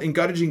 I'm not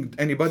encouraging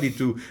anybody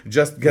to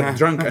just get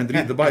drunk and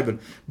read the Bible.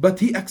 But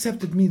He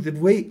accepted me the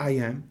way I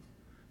am,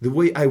 the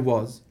way I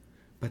was.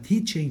 But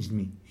He changed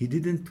me.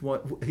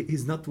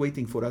 He's not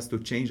waiting for us to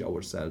change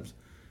ourselves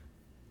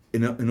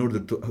in order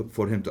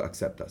for Him to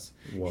accept us.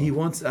 Wow. He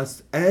wants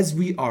us as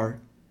we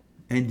are,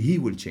 and He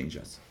will change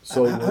us.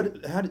 So go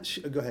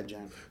ahead,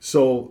 John.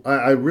 So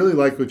I really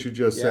like what you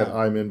just said,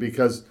 Ayman,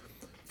 because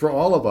for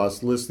all of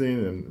us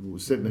listening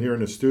and sitting here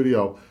in the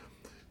studio,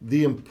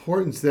 the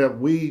importance that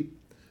we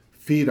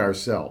feed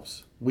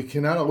ourselves. We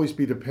cannot always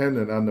be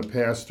dependent on the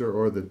pastor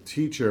or the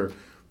teacher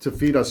to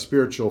feed us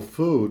spiritual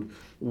food.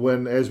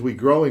 When, as we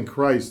grow in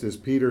Christ, as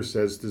Peter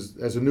says,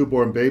 as a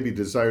newborn baby,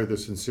 desire the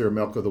sincere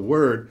milk of the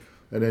word.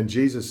 And then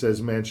Jesus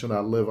says, man shall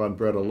not live on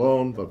bread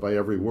alone, but by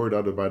every word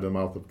uttered by the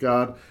mouth of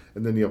God.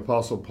 And then the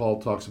Apostle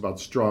Paul talks about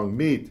strong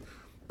meat.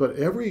 But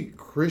every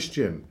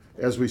Christian,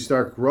 as we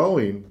start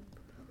growing,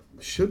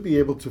 should be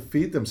able to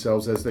feed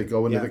themselves as they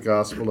go into the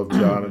Gospel of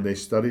John and they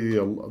study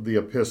the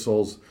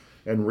epistles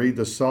and read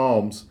the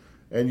Psalms,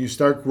 and you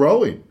start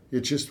growing.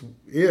 It just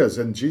is.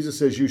 And Jesus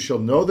says, you shall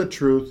know the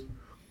truth,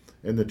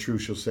 and the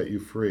truth shall set you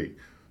free.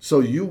 So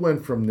you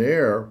went from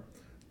there,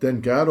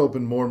 then God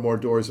opened more and more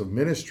doors of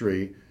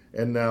ministry,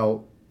 and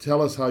now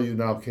tell us how you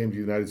now came to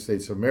the United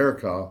States of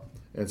America,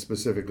 and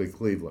specifically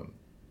Cleveland.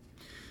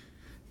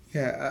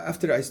 Yeah,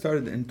 after I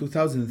started in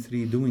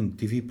 2003 doing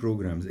TV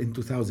programs, in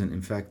 2000,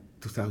 in fact,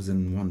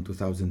 2001,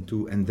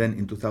 2002, and then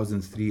in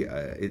 2003,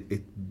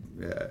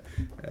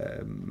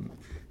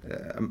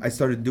 I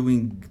started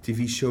doing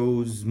TV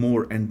shows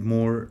more and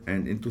more.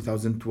 And in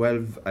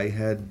 2012, I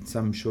had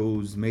some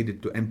shows made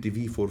it to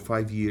MTV for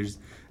 5 years.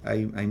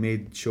 I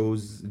made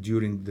shows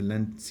during the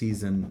Lent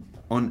season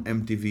on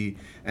MTV,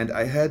 and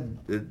I had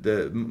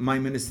my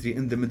ministry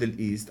in the Middle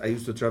East. I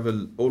used to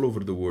travel all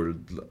over the world,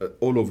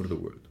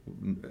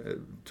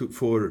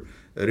 for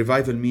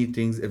revival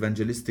meetings,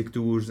 evangelistic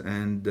tours,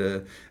 and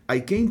I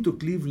came to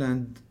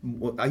Cleveland.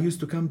 I used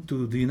to come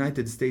to the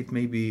United States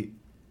maybe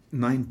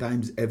 9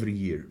 times every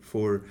year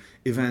for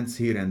events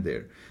here and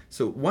there.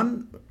 So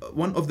one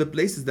of the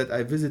places that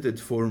I visited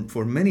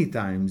for many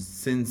times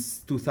since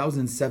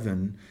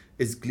 2007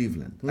 is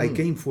Cleveland. I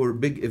came for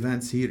big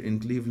events here in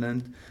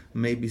Cleveland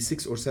maybe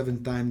 6 or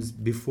 7 times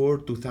before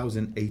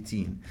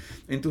 2018.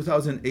 In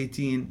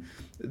 2018,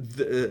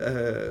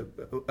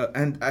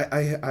 and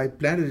I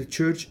planted a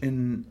church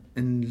in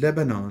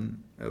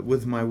Lebanon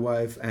with my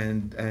wife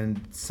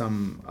and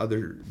some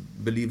other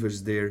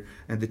believers there,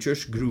 and the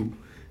church grew.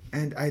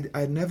 And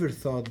I never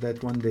thought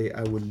that one day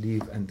I would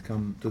leave and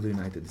come to the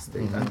United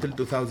States. Until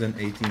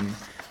 2018,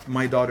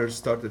 my daughter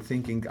started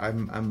thinking,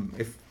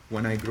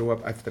 when I grow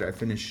up, after I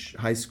finish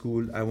high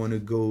school, I want to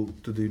go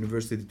to the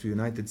university, to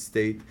United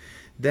States.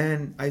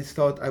 Then I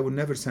thought I would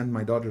never send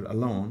my daughter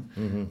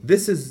alone.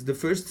 This is the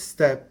first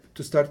step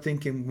to start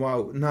thinking,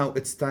 wow, now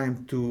it's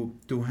time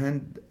to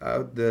hand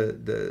out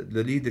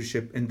the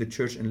leadership in the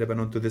church in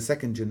Lebanon to the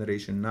second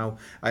generation. Now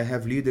I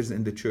have leaders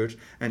in the church,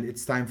 and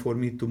it's time for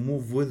me to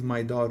move with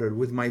my daughter,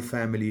 with my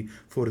family,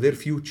 for their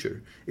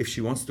future. If she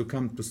wants to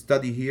come to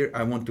study here,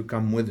 I want to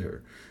come with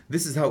her.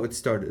 This is how it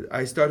started.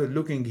 I started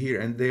looking here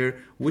and there,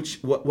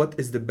 what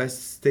is the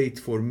best state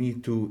for me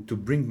to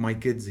bring my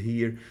kids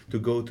here to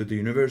go to the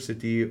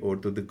university or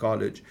to the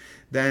college.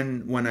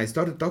 Then when I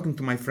started talking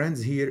to my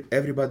friends here,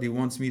 everybody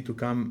wants me to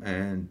come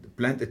and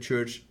plant a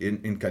church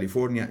in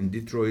California, in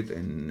Detroit,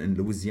 in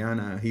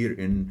Louisiana, here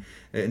in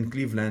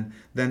Cleveland.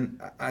 Then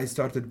I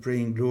started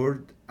praying,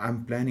 Lord,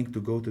 I'm planning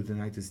to go to the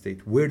United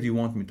States. Where do you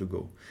want me to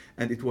go?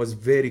 And it was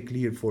very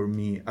clear for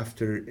me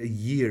after a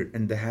year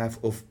and a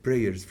half of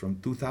prayers from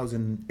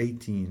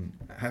 2018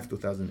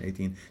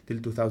 till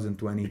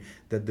 2020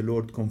 that the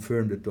Lord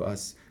confirmed it to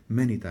us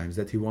many times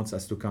that He wants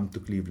us to come to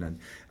Cleveland.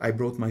 I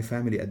brought my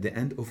family at the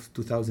end of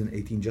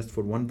 2018 just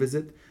for one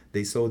visit.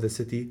 They saw the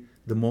city.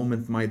 The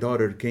moment my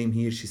daughter came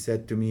here, she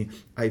said to me,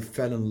 I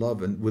fell in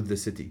love with the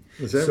city.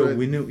 Is that so right?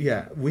 we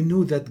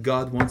knew that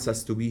God wants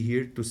us to be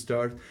here to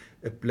start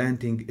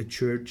planting a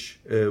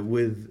church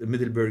with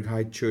Middleburg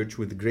Heights Church,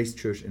 with Grace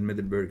Church in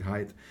Middleburg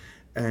Heights.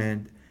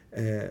 And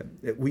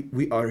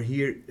we are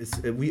here.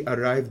 We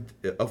arrived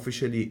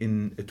officially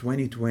in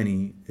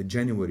 2020,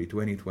 January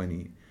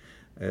 2020.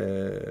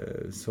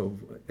 So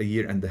a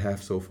year and a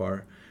half so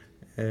far.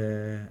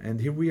 And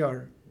here we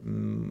are.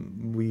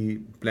 We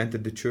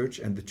planted the church,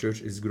 and the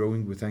church is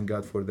growing. We thank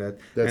God for that.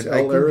 That's and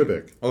all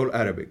Arabic. All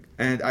Arabic.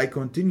 And I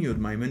continued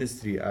my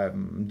ministry.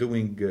 I'm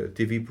doing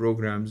TV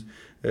programs.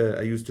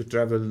 I used to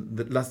travel.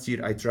 Last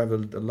year I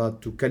traveled a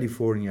lot to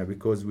California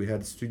because we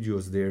had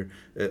studios there,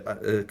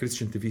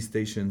 Christian TV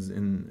stations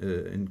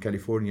in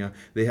California.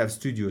 They have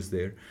studios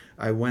there.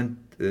 I went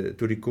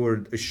to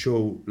record a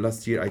show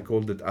last year. I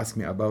called it Ask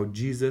Me About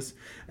Jesus.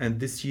 And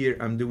this year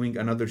I'm doing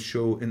another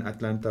show in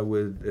Atlanta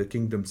with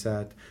Kingdom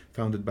Sat,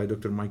 founded by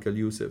Dr. Michael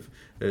Youssef,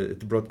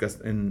 to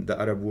broadcast in the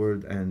Arab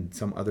world and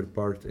some other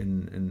part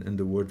in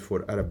the world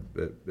for Arab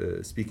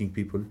speaking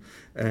people.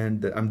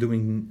 And I'm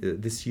doing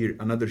this year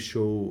another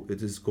show.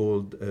 It is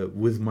called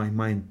With My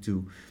Mind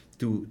Too,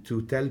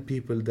 to tell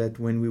people that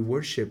when we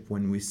worship,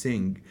 when we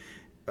sing,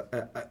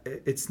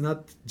 it's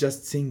not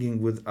just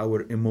singing with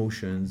our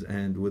emotions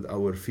and with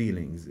our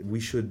feelings.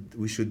 We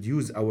should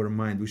use our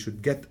mind. We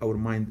should get our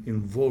mind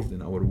involved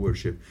in our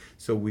worship,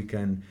 so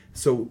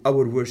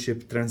our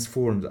worship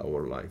transforms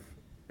our life.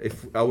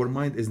 If our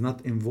mind is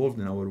not involved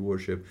in our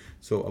worship,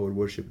 so our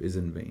worship is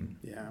in vain.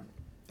 Yeah.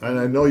 And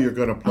I know you're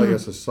going to play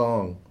us a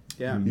song.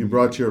 Yeah. You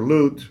brought your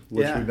lute,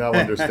 which Yeah. we now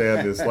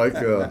understand is like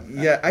I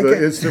the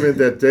can- instrument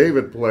that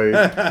David played.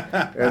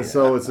 And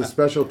so it's a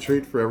special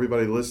treat for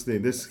everybody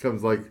listening. This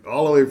comes like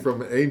all the way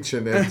from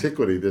ancient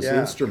antiquity, this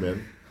Yeah.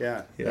 instrument.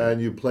 Yeah. and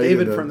you played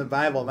David in from the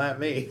Bible, not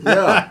me.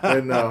 yeah,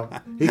 and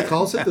he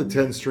calls it the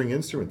 10-string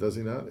instrument, does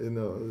he not? In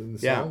the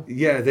Yeah. song.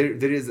 Yeah,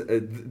 there is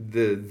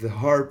the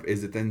harp is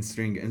a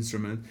 10-string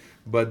instrument,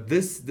 but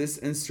this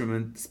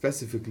instrument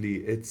specifically,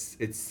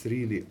 it's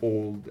really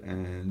old,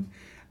 and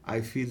I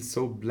feel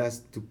so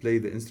blessed to play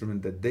the instrument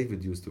that David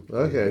used to play.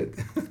 Okay,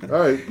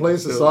 all right. Play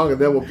us a song, and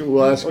then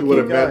we'll ask you We'll what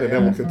it keep meant, going, and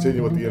then we'll yeah.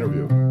 continue with the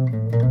interview.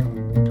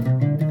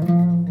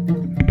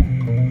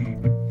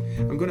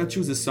 I'm gonna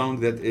choose a song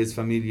that is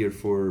familiar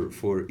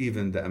for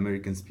even the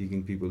American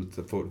speaking people,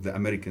 for the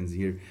Americans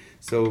here.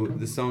 So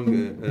the song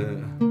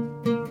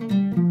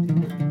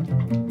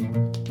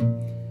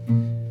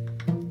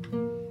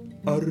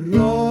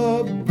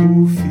الرب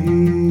في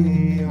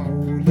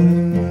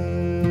علاه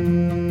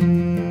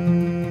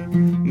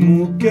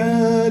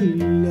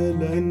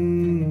مكللا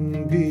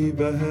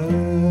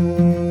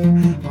ببهاء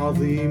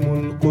عظيم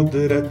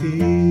القدرة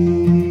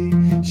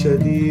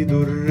شديد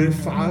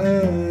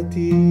الرفعات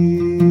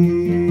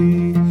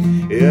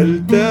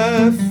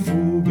يلتف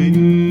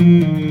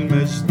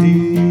بالمجد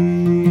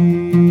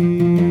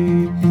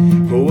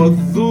هو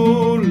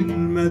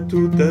الظلمة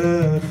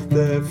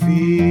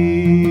تختفي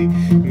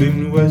من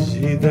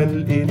وجه ذا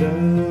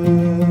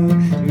الإله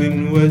من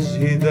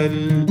وجه ذا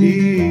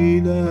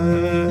الإله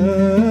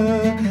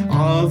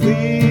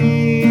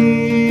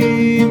عظيم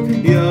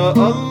يا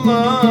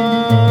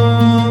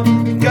الله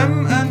كم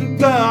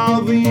أنت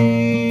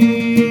عظيم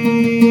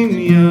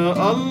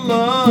يا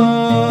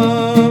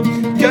الله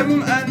كم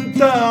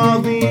أنت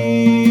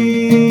عظيم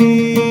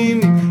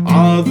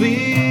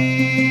عظيم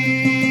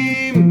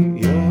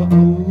يا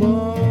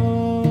الله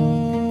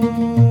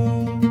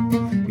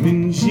من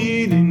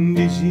جيل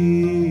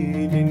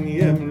لجيل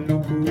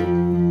يملك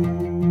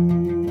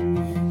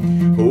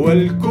هو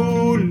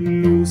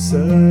الكل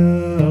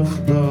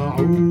سيخضع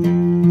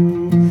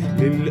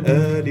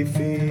للآلف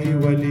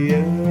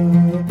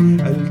والياء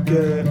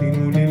الكائن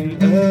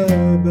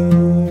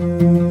للآباء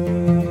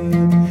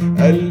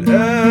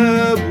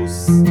الآب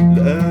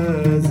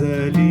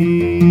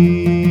الأزلي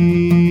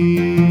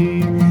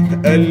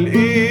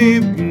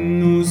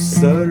الابن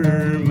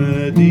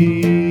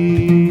السرمدي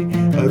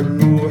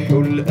الروح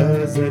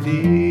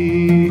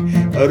الأزلي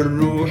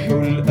الروح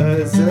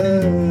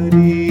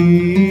الأزلي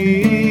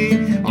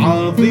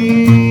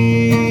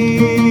عظيم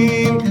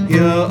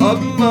يا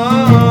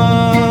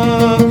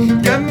الله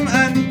كم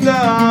أنت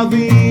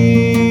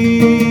عظيم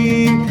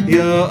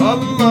يا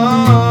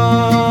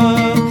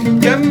الله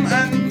كم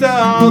أنت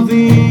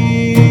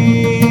عظيم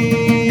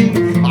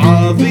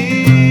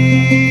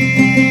عظيم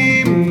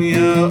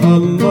يا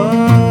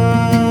الله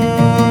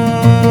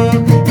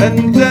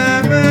أنت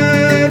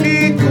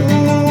مالك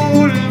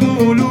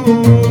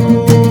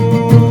الملوك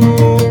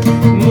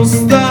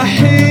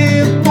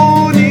مستحق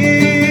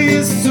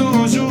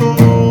للسجود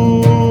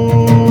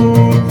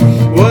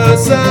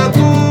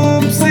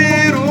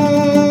وستبصر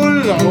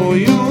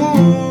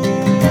العيون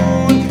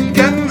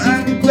كم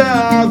أنت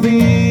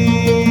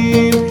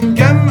عظيم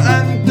كم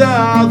أنت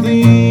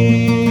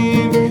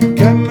عظيم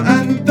كم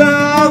أنت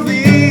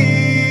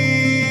عظيم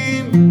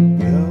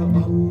يا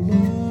الله.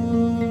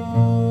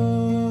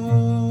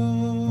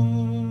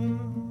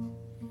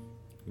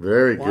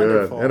 Very good.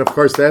 Wonderful. And of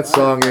course, that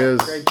song is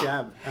Great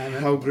job.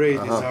 How great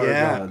is our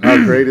Yeah. God? "How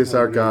Great Is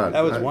Our God."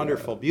 That was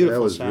wonderful. Beautiful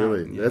That was song.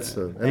 really Yeah. that's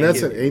Thank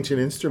that's you. an ancient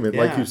instrument,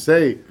 like Yeah. you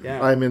say.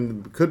 Yeah. I mean,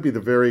 could be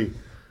the very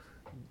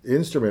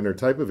instrument or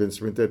type of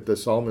instrument that the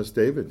psalmist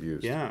David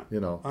used. Yeah. you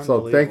know. So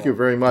thank you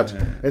Unbelievable. very much.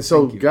 Yeah. And so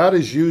Thank you. God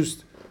has used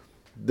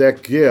that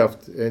gift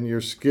and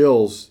your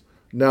skills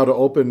now to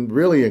open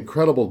really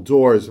incredible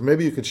doors.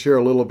 Maybe you could share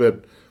a little bit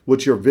what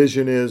your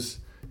vision is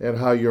and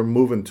how you're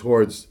moving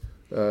towards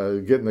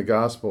getting the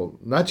gospel,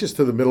 not just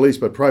to the Middle East,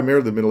 but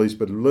primarily the Middle East,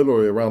 but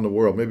literally around the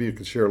world. Maybe you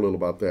could share a little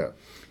about that.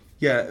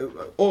 Yeah,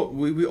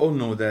 we all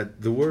know that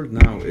the world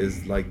now is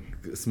like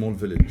a small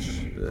village.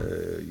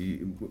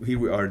 Here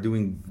we are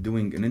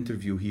doing an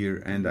interview here,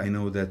 and I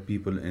know that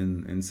people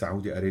in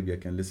Saudi Arabia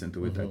can listen to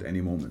it at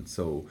any moment.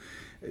 So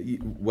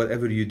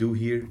whatever you do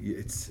here,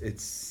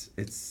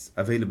 it's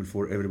available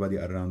for everybody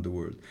around the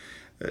world.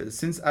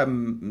 Since I'm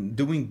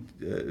doing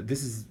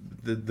this is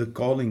the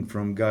calling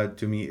from God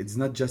to me. It's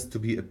not just to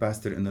be a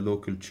pastor in a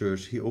local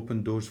church. He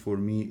opened doors for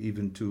me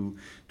even to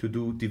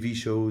do TV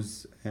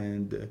shows,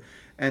 and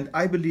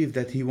I believe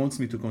that He wants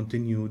me to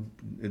continue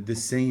the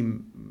same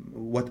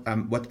what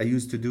I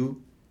used to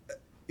do,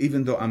 even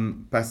though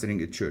I'm pastoring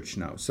a church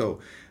now. So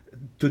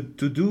to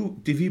do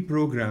TV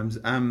programs,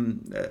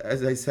 as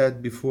I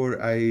said before,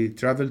 I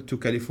traveled to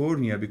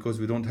California because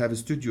we don't have a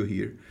studio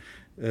here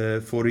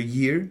for a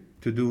year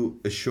to do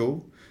a show.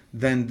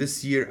 Then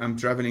this year I'm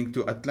traveling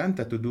to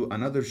Atlanta to do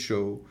another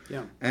show.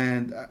 Yeah.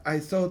 And I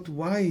thought,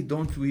 why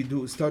don't we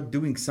start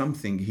doing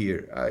something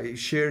here? I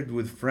shared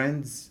with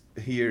friends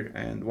here,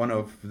 and one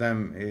of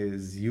them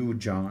is you,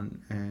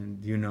 John,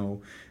 and you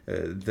know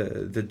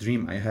the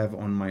dream I have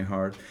on my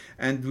heart.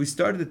 And we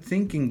started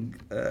thinking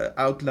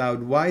out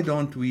loud, why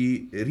don't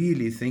we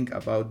really think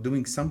about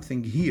doing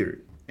something here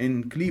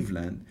in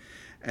Cleveland?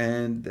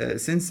 And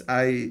since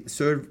I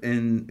serve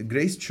in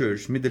Grace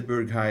Church,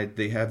 Middleburg Heights,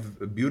 they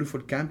have a beautiful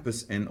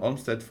campus in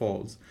Olmsted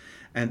Falls.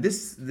 And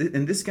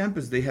in this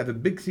campus, they have a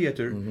big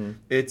theater.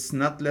 It's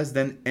not less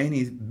than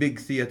any big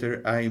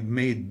theater. I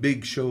made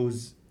big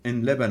shows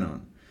in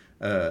Lebanon.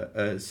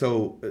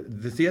 So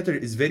the theater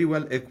is very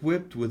well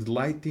equipped with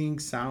lighting,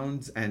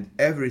 sounds, and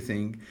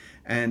everything.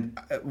 And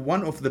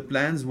one of the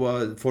plans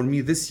was for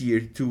me this year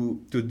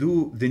to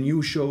do the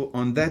new show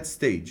on that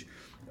stage.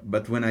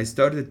 But when I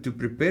started to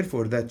prepare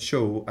for that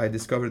show, I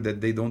discovered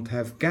that they don't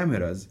have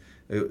cameras,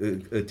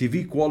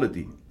 TV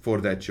quality for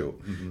that show.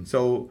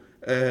 So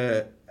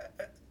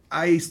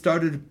I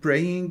started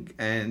praying,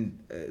 and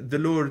the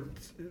Lord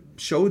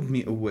showed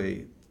me a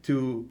way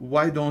to,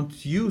 why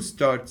don't you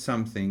start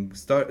something,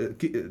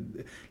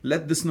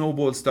 let the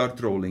snowball start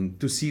rolling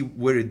to see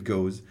where it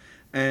goes.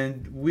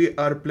 And we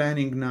are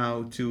planning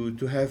now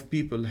to have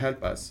people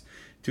help us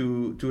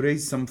to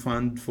raise some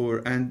fund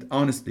for, and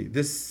honestly,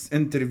 this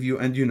interview,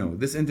 and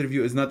this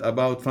interview is not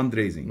about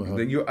fundraising.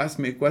 When you ask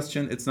me a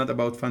question, it's not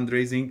about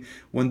fundraising.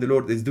 When the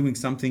Lord is doing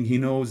something, He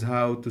knows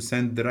how to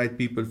send the right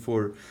people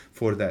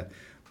for that.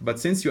 But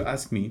since you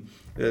ask me,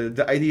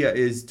 the idea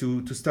is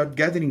to start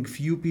gathering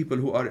few people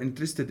who are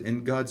interested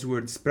in God's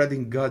word,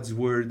 spreading God's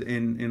word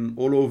in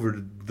all over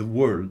the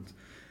world,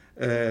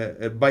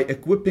 by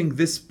equipping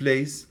this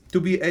place to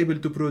be able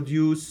to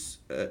produce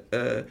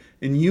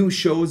new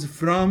shows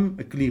from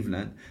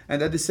Cleveland.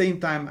 And at the same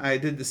time, I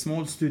did a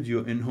small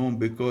studio in home,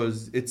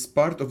 because it's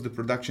part of the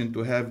production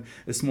to have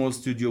a small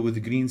studio with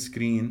a green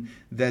screen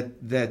that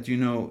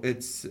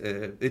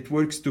it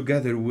works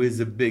together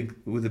with a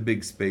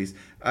big space.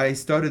 I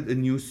started a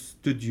new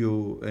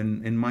studio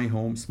in my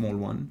home, small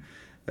one.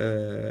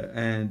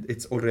 And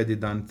it's already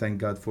done, thank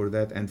God for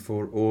that, and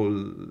for all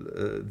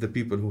the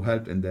people who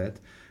helped in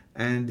that.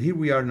 And here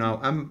we are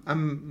now.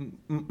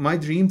 My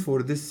dream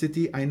for this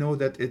city, I know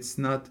that it's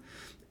not,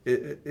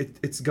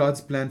 it's God's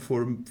plan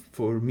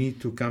for me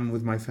to come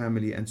with my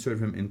family and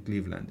serve Him in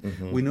Cleveland.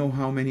 We know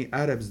how many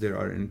Arabs there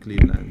are in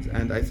Cleveland,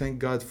 and I thank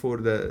God for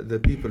the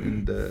people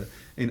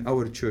in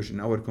our church, in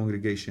our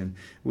congregation.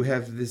 We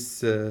have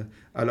this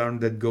alarm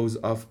that goes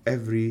off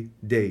every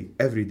day.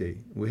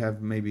 We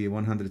have maybe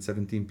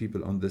 117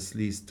 people on this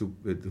list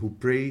who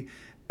pray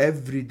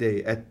every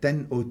day at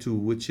 10:02,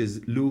 which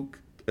is Luke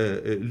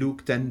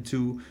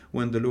 10:2,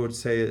 when the Lord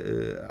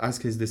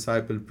ask His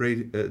disciple, pray,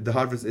 the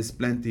harvest is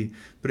plenty,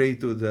 pray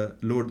to the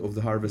Lord of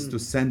the harvest to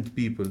send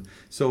people.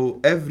 So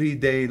every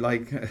day,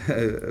 like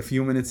a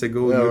few minutes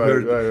ago,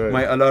 heard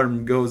my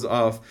alarm goes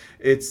off.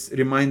 It's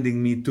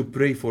reminding me to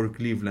pray for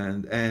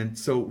Cleveland. And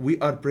so we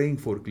are praying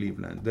for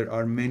Cleveland. There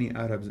are many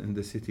Arabs in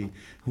the city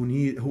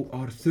who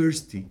are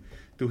thirsty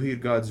to hear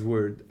God's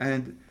word.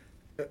 And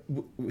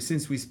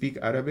since we speak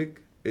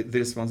Arabic, the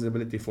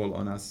responsibility falls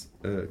on us,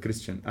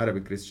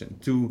 Arabic Christian,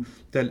 to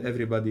tell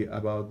everybody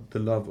about the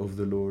love of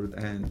the Lord,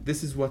 and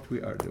this is what we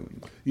are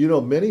doing.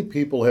 Many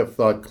people have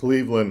thought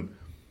Cleveland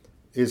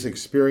is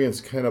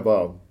experienced kind of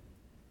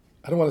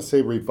I don't want to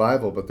say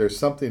revival, but there's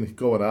something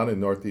going on in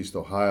Northeast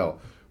Ohio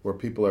where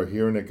people are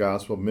hearing the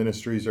gospel,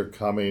 ministries are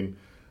coming,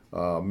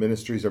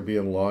 ministries are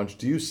being launched.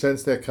 Do you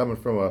sense that coming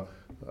from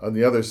on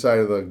the other side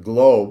of the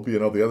globe,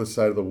 the other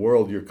side of the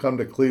world? You come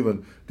to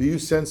Cleveland. Do you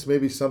sense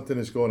maybe something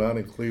is going on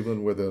in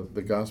Cleveland where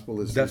the gospel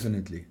is?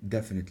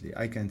 Definitely.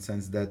 I can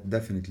sense that,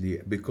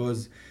 definitely,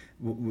 because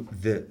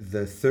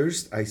the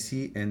thirst I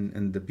see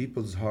in the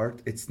people's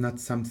heart, it's not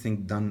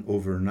something done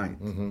overnight.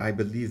 I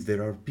believe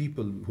there are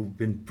people who've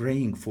been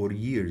praying for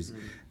years,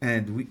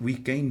 and we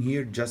came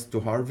here just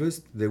to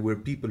harvest. There were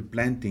people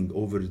planting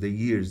over the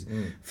years,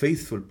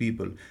 faithful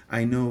people.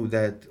 I know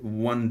that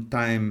one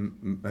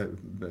time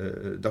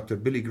Dr.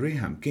 Billy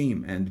Graham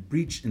came and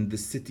preached in the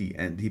city,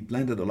 and he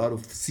planted a lot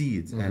of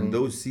seeds, and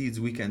those seeds,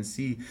 we can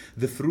see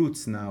the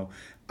fruits now.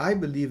 I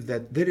believe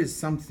that there is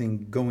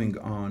something going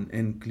on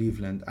in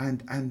Cleveland,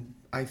 and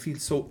I feel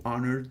so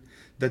honored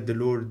that the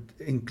Lord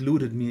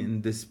included me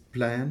in this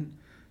plan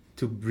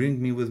to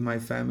bring me with my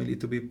family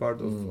to be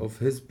part of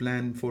His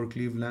plan for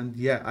Cleveland.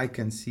 Yeah, I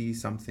can see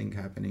something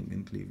happening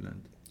in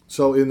Cleveland.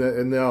 So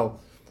and now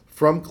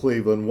from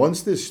Cleveland,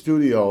 once this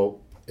studio,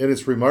 and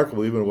it's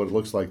remarkable even what it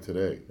looks like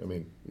today. I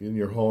mean, in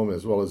your home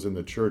as well as in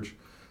the church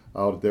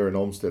out there in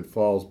Olmsted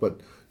Falls.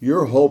 But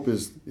your hope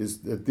is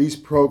that these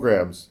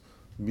programs,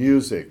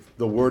 music,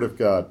 the Word of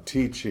God,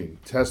 teaching,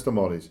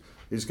 testimonies,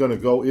 is going to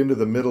go into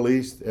the Middle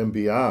East and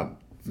beyond.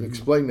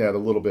 Explain that a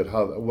little bit,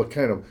 what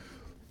kind of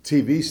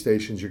TV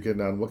stations you're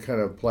getting on, what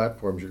kind of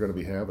platforms you're going to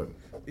be having.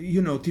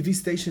 TV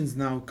stations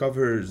now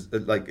covers,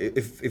 like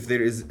if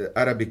there is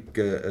Arabic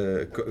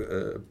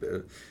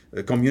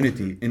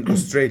community in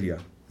Australia,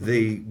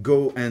 they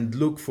go and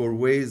look for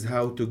ways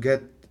how to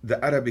get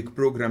the Arabic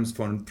programs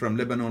from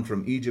Lebanon,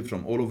 from Egypt,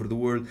 from all over the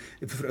world,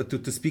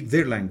 to speak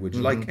their language,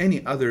 like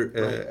any other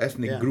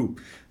ethnic group.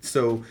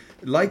 So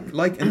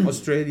like in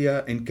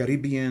Australia, in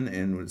Caribbean,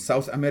 in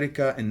South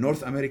America, in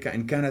North America,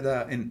 in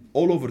Canada, and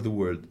all over the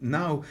world.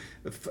 Now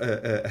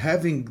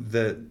having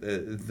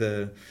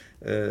the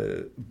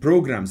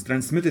programs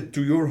transmitted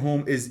to your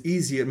home is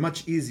easier,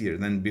 much easier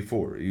than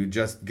before. You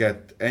just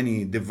get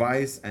any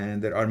device,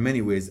 and there are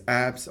many ways,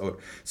 apps. Or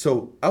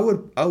so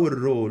our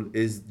role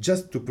is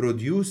just to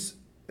produce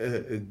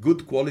a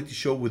good quality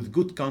show with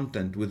good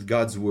content, with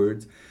God's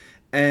words,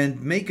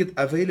 and make it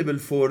available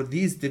for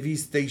these TV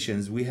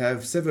stations. We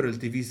have several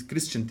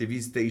Christian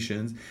TV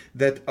stations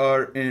that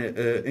are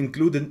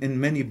included in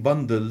many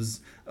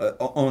bundles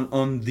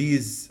on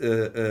these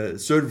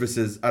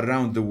services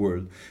around the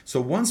world. So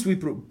once we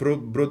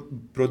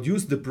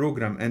produce the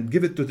program and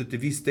give it to the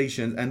TV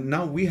stations, and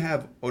now we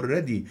have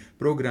already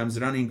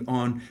programs running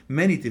on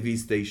many TV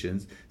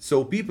stations,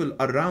 so people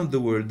around the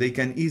world, they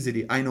can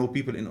easily, I know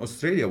people in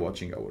Australia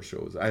watching our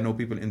shows, I know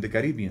people in the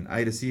Caribbean,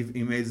 I receive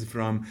emails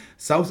from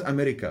South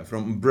America,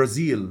 from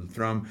Brazil,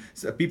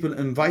 people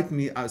invite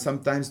me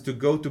sometimes to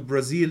go to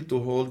Brazil to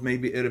hold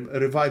maybe a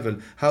revival.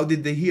 How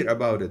did they hear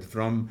about it?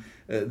 From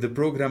the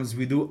programs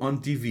we do on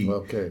TV.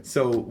 Okay.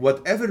 So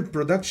whatever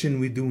production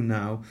we do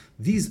now,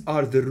 these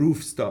are the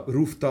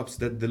rooftops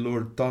that the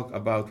Lord talk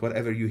about.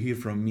 Whatever you hear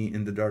from me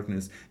in the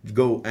darkness,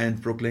 go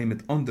and proclaim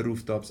it on the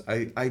rooftops.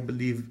 I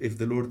believe if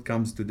the Lord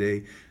comes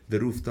today, the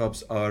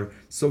rooftops are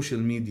social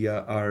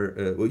media, are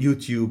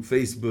YouTube,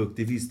 Facebook,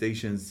 TV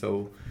stations.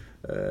 So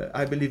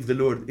I believe the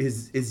Lord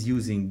is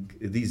using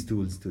these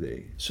tools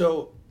today.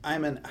 So,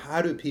 Ayman,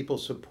 how do people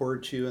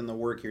support you in the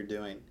work you're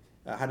doing?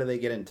 How do they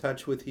get in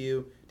touch with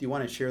you? Do you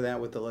want to share that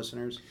with the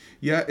listeners?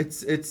 Yeah,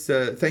 it's.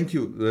 Thank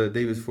you,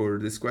 David, for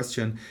this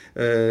question.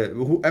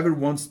 Whoever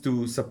wants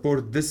to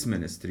support this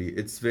ministry,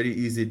 it's very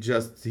easy.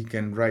 Just he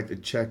can write a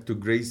check to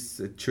Grace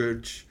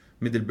Church,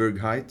 Middleburg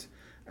Heights,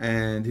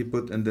 and he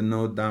put in the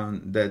note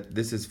down that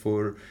this is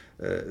for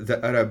the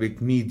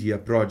Arabic Media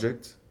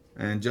Project,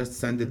 and just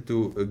send it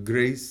to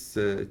Grace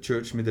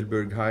Church,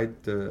 Middleburg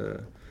Heights,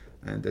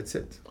 and that's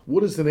it.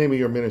 What is the name of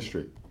your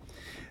ministry?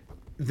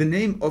 The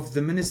name of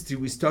the ministry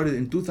we started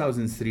in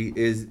 2003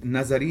 is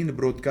Nazarene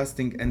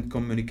Broadcasting and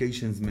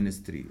Communications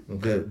Ministry.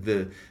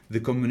 Okay. The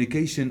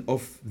communication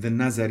of the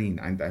Nazarene,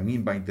 and I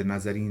mean by the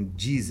Nazarene,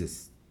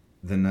 Jesus,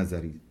 the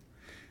Nazarene.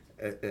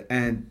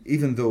 And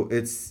even though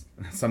it's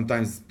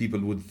sometimes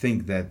people would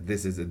think that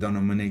this is a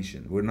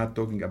denomination, we're not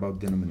talking about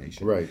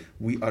denomination. Right.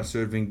 We are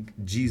serving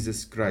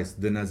Jesus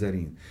Christ, the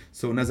Nazarene.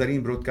 So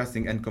Nazarene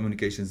Broadcasting and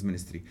Communications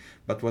Ministry.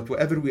 But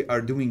whatever we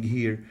are doing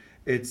here,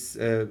 it's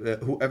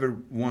whoever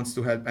wants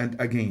to help. And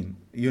again,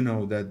 you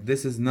know that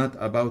this is not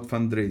about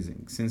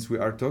fundraising. Since we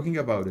are talking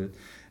about it,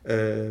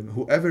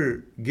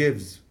 whoever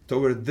gives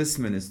toward this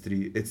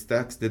ministry, it's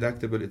tax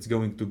deductible. It's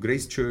going to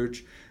Grace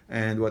Church,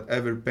 and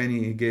whatever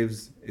penny he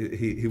gives,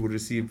 he will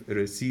receive a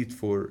receipt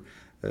for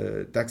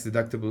tax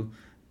deductible.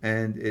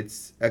 And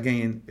it's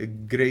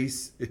again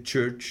Grace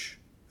Church,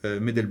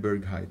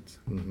 Middleburg Heights.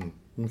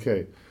 Mm-hmm.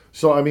 Okay.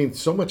 So I mean,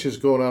 so much is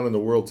going on in the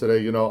world today.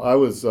 You know, I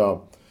was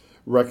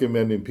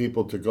recommending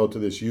people to go to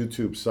this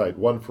YouTube site,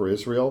 One for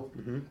Israel,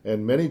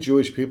 and many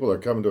Jewish people are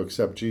coming to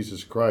accept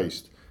Jesus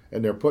Christ,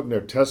 and they're putting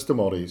their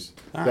testimonies.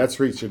 That's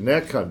reaching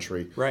that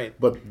country. Right.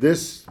 But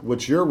this,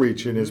 what you're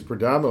reaching, is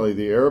predominantly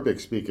the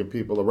Arabic-speaking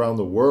people around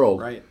the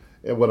world. Right.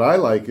 And what I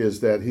like is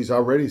that he's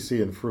already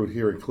seeing fruit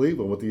here in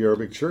Cleveland with the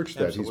Arabic church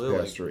that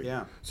Absolutely. he's pastoring.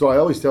 Yeah. So I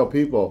always tell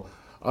people,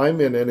 and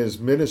his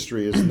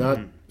ministry is not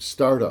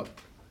startup.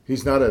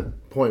 He's not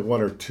at point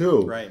 1 or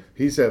 2. Right.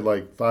 He's at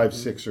like 5,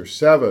 6, or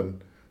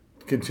 7,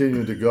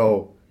 continuing to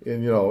go.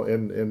 And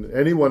and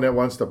anyone that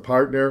wants to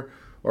partner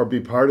or be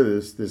part of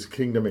this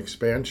kingdom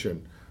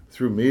expansion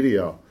through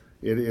media,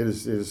 it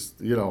is that's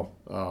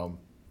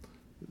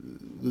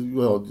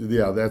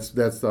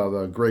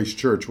the Grace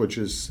Church, which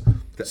is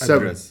The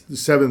address.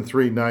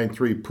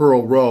 7393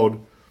 Pearl Road.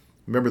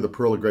 Remember the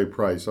Pearl of Great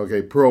Price.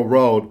 Okay, Pearl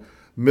Road,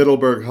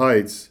 Middleburg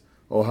Heights,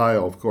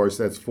 Ohio. Of course,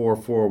 that's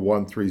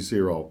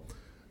 44130.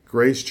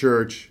 Grace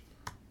Church,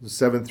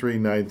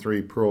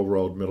 7393 Pearl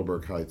Road,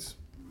 Middleburg Heights.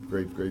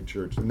 Great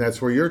church, and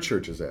that's where your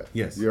church is at.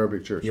 Yes. The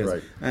Arabic Church, Yes.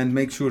 right? And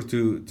make sure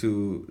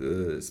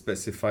to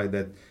specify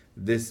that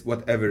this,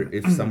 whatever,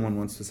 if someone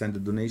wants to send a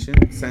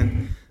donation,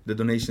 send the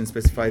donation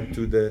specified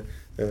to the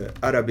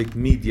Arabic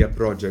Media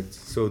Project,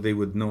 so they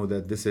would know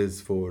that this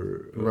is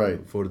for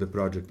for the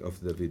project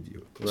of the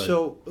video. Right.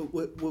 So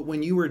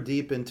when you were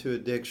deep into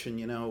addiction,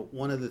 you know,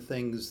 one of the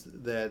things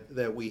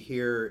that we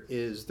hear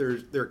is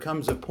there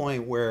comes a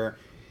point where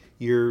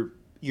you're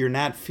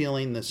not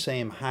feeling the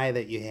same high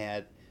that you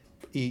had.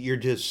 You're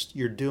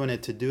doing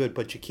it to do it,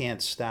 but you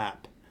can't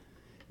stop.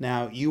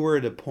 Now, you were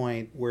at a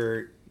point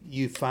where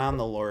you found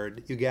the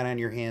Lord, you got on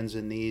your hands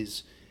and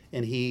knees,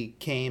 and he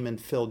came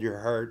and filled your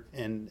heart,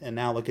 and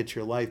now look at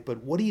your life.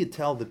 But what do you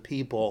tell the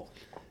people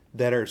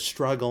that are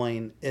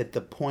struggling at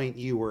the point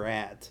you were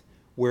at,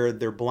 where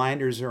their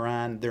blinders are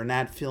on, they're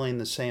not feeling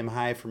the same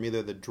high from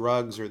either the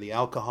drugs or the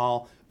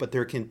alcohol, but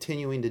they're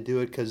continuing to do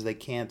it because they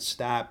can't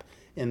stop,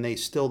 and they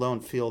still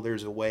don't feel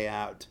there's a way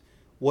out?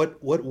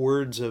 What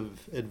words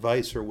of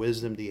advice or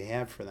wisdom do you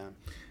have for them?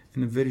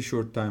 In a very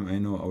short time, I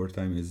know our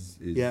time is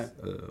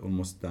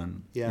almost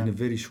done. Yeah. In a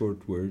very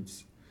short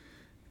words,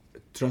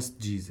 trust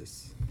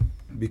Jesus,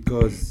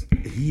 because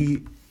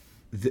he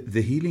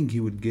the healing he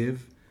would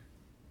give.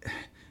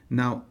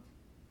 Now,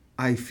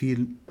 I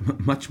feel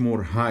much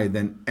more high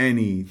than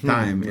any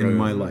time in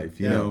my life.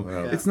 You know,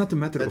 it's not a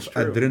matter That's of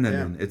true.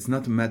 adrenaline. Yeah. It's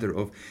not a matter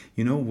of,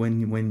 you know,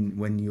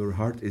 when your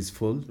heart is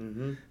full,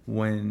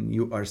 when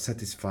you are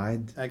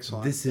satisfied.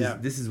 Excellent.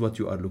 This is what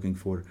you are looking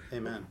for.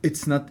 Amen.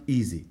 It's not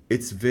easy.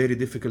 It's very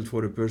difficult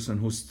for a person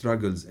who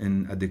struggles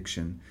in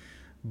addiction,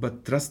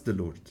 but trust the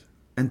Lord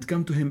and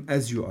come to Him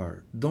as you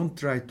are. Don't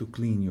try to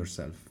clean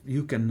yourself.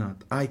 You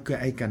cannot. I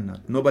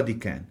cannot. Nobody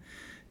can.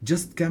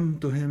 Just come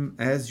to Him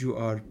as you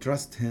are,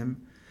 trust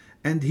Him,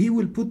 and He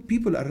will put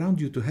people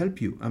around you to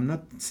help you. I'm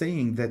not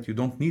saying that you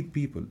don't need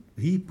people.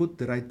 He put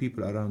the right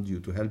people around you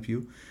to help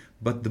you,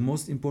 but the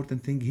most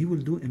important thing, He will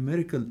do a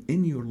miracle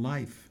in your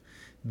life.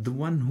 The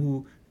one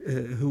who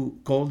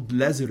called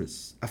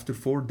Lazarus after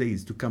 4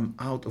 days to come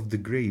out of the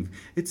grave.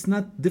 It's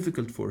not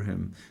difficult for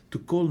Him to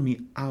call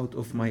me out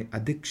of my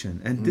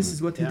addiction, and this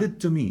is what He did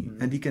to me,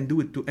 and He can do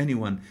it to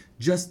anyone.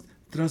 Just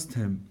trust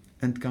Him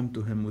and come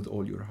to Him with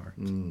all your heart.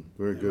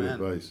 Very good Amen.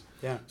 advice.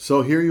 Yeah.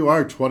 So here you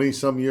are,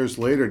 20-some years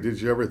later.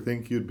 Did you ever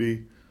think you'd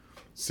be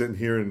sitting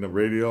here in the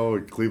radio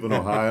in Cleveland,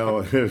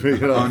 Ohio? You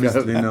know,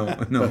 Honestly,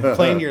 no.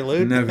 Playing your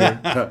lute?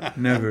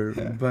 Never.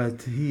 But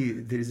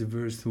there is a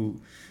verse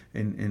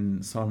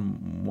in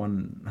Psalm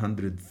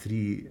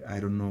 103. I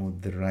don't know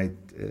the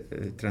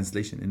right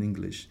translation in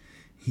English.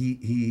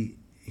 He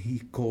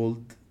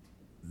called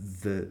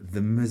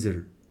the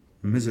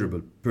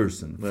miserable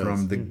person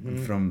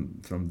Yes.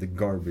 from the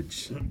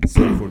garbage.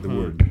 Sorry for the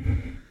word.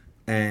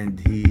 And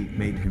He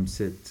made him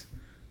sit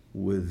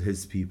with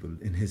His people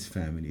in His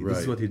family. This is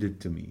Right. what He did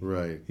to me.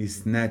 Right. He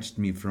snatched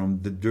me from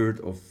the dirt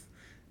of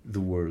the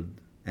world,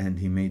 and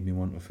He made me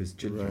one of His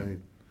children. Right.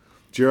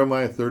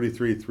 Jeremiah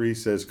 33:3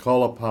 says,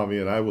 "Call upon me,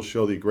 and I will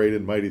show thee great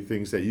and mighty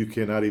things that you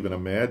cannot even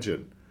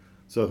imagine."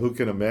 So who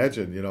can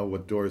imagine, you know,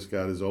 what doors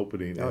God is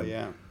opening? Oh, And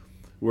yeah.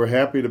 we're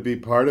happy to be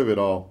part of it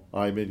all.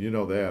 I mean, you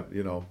know that.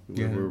 You know,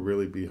 Yeah. we're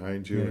really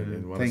behind you, Yeah.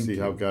 and want to Thank see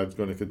you. how God's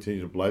going to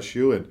continue to bless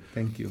you and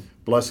Thank you.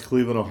 bless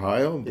Cleveland,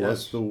 Ohio, and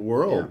bless Yes. the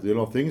world. Yeah. You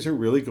know, things are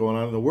really going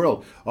on in the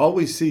world. All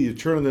we see, you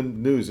turn on the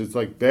news, it's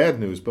like bad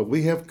news, but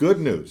we have good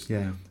news.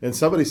 Yeah. And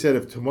somebody said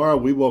if tomorrow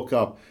we woke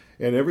up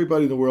and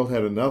everybody in the world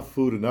had enough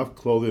food, enough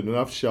clothing,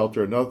 enough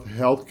shelter, enough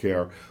health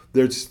care,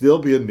 there'd still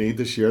be a need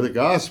to share the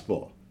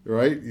gospel,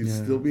 right? You'd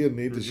Yeah. still be a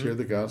need to share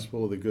the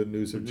gospel of the good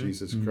news of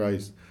Jesus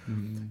Christ.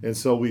 And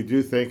so we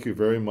do thank you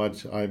very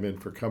much, Iman,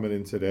 for coming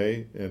in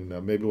today. And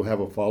maybe we'll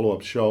have a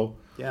follow-up show.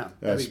 Yeah.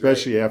 that'd be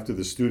Especially after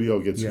the studio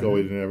gets Yeah.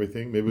 going and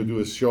everything. Maybe we'll do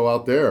a show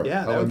out there. great.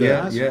 Yeah, How that would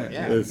about be that? awesome.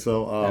 Yeah. And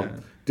so, Yeah.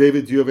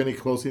 David, do you have any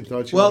closing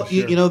thoughts? Well, want to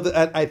share? you know,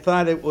 I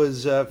thought it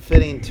was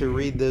fitting to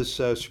read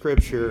this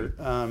scripture,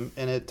 and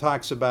it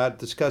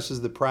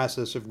discusses the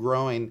process of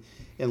growing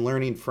and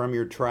learning from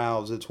your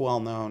trials. It's well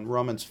known,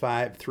 Romans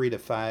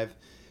 5:3-5.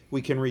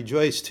 We can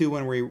rejoice too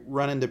when we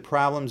run into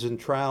problems and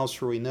trials,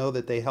 for we know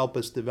that they help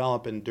us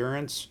develop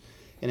endurance,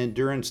 and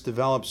endurance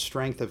develops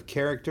strength of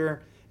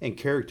character, and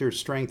character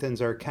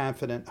strengthens our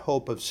confident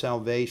hope of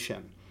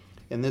salvation.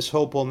 And this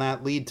hope will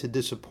not lead to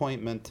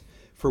disappointment,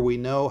 for we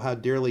know how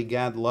dearly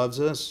God loves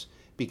us,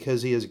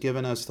 because He has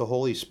given us the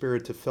Holy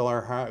Spirit to fill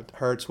our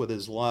hearts with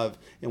His love.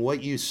 And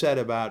what you said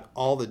about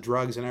all the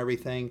drugs and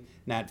everything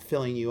not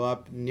filling you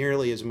up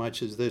nearly as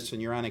much as this, and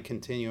you're on a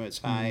continuous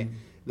high,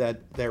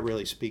 that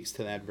really speaks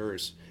to that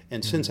verse.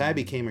 And since I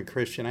became a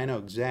Christian, I know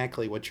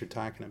exactly what you're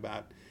talking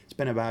about. It's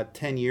been about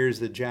 10 years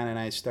that John and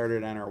I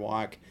started on our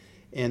walk.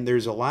 And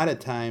there's a lot of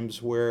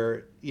times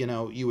where, you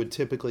know, you would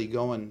typically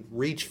go and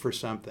reach for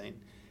something.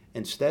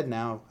 Instead,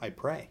 now I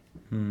pray.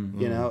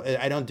 You know,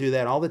 I don't do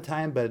that all the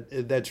time,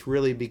 but that's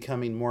really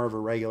becoming more of a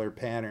regular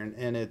pattern,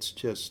 and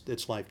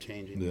it's life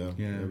changing. Yeah,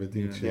 Yeah,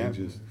 everything yeah.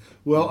 changes.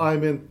 Well,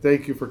 Iman,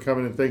 thank you for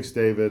coming in. Thanks,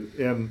 David.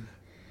 And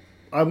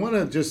I want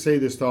to just say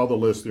this to all the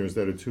listeners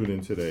that are tuned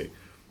in today.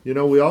 You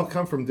know, we all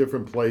come from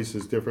different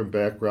places, different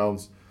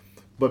backgrounds,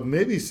 but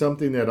maybe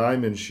something that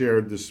Iman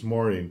shared this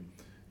morning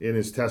in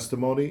his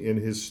testimony, in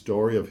his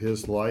story of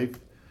his life,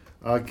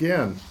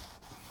 again,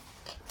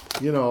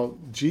 you know,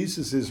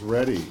 Jesus is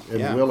ready and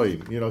Yeah.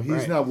 willing. You know, He's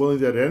Right. not willing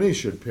that any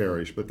should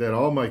perish, but that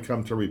all might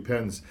come to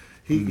repentance.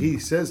 He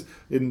says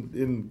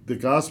in the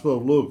Gospel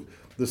of Luke,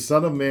 the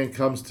Son of Man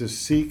comes to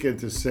seek and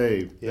to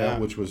save Yeah.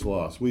 that which was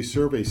lost. We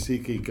serve a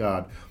seeking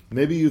God.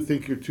 Maybe you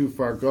think you're too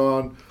far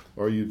gone,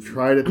 or you've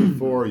tried it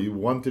before, or you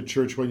went to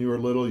church when you were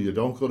little, you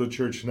don't go to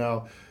church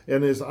now.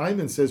 And as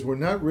Iman says, we're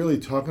not really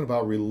talking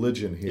about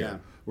religion here. Yeah.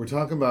 We're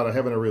talking about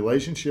having a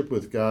relationship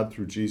with God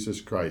through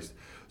Jesus Christ.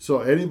 So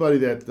anybody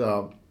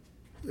that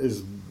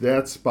is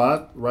that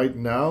spot right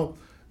now,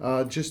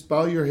 just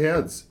bow your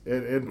heads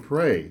and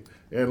pray.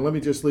 And let me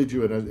just lead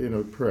you in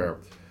a prayer.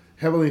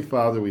 Heavenly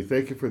Father, we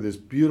thank you for this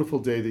beautiful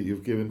day that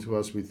you've given to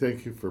us. We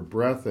thank you for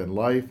breath and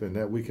life, and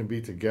that we can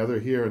be together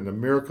here, and the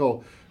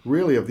miracle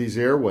really of these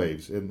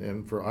airwaves,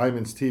 and for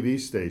Iman's TV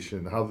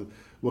station, how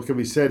what can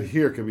be said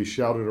here can be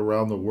shouted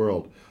around the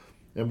world.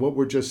 And what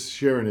we're just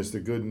sharing is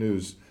the good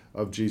news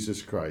of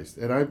Jesus Christ.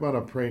 And I want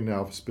to pray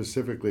now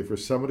specifically for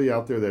somebody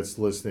out there that's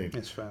listening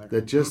Yes, Father.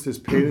 that just has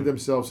painted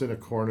themselves in a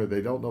corner.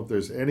 They don't know if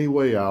there's any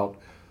way out,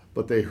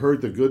 but they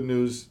heard the good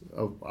news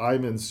of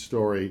Iman's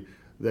story,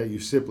 that you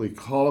simply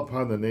call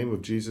upon the name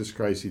of Jesus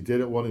Christ. He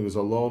did it when he was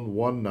alone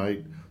one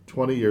night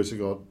 20 years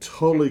ago,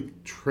 totally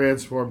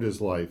transformed his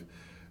life.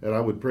 And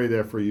I would pray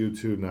that for you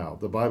too now.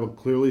 The Bible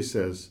clearly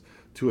says,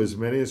 to as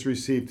many as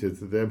received it,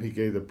 to them he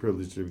gave the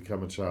privilege to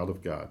become a child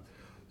of God.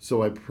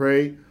 So I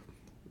pray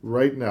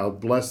right now,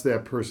 bless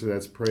that person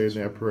that's praying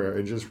that prayer,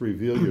 and just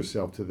reveal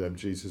yourself to them,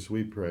 Jesus,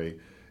 we pray,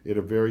 in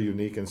a very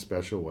unique and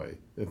special way.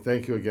 And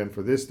thank you again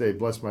for this day.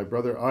 Bless my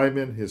brother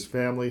Iman, his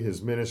family,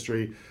 his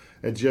ministry,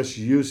 and just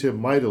use him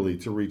mightily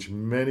to reach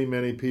many,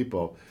 many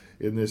people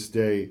in this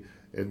day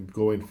and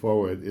going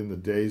forward in the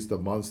days, the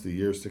months, the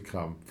years to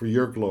come. For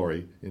your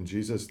glory, in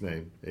Jesus'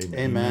 name, amen.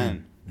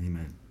 Amen.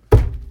 Amen.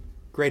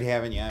 Great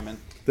having you, Iman.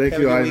 Thank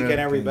Have you, a good Iman. weekend,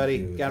 everybody.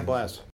 Thank you. God bless.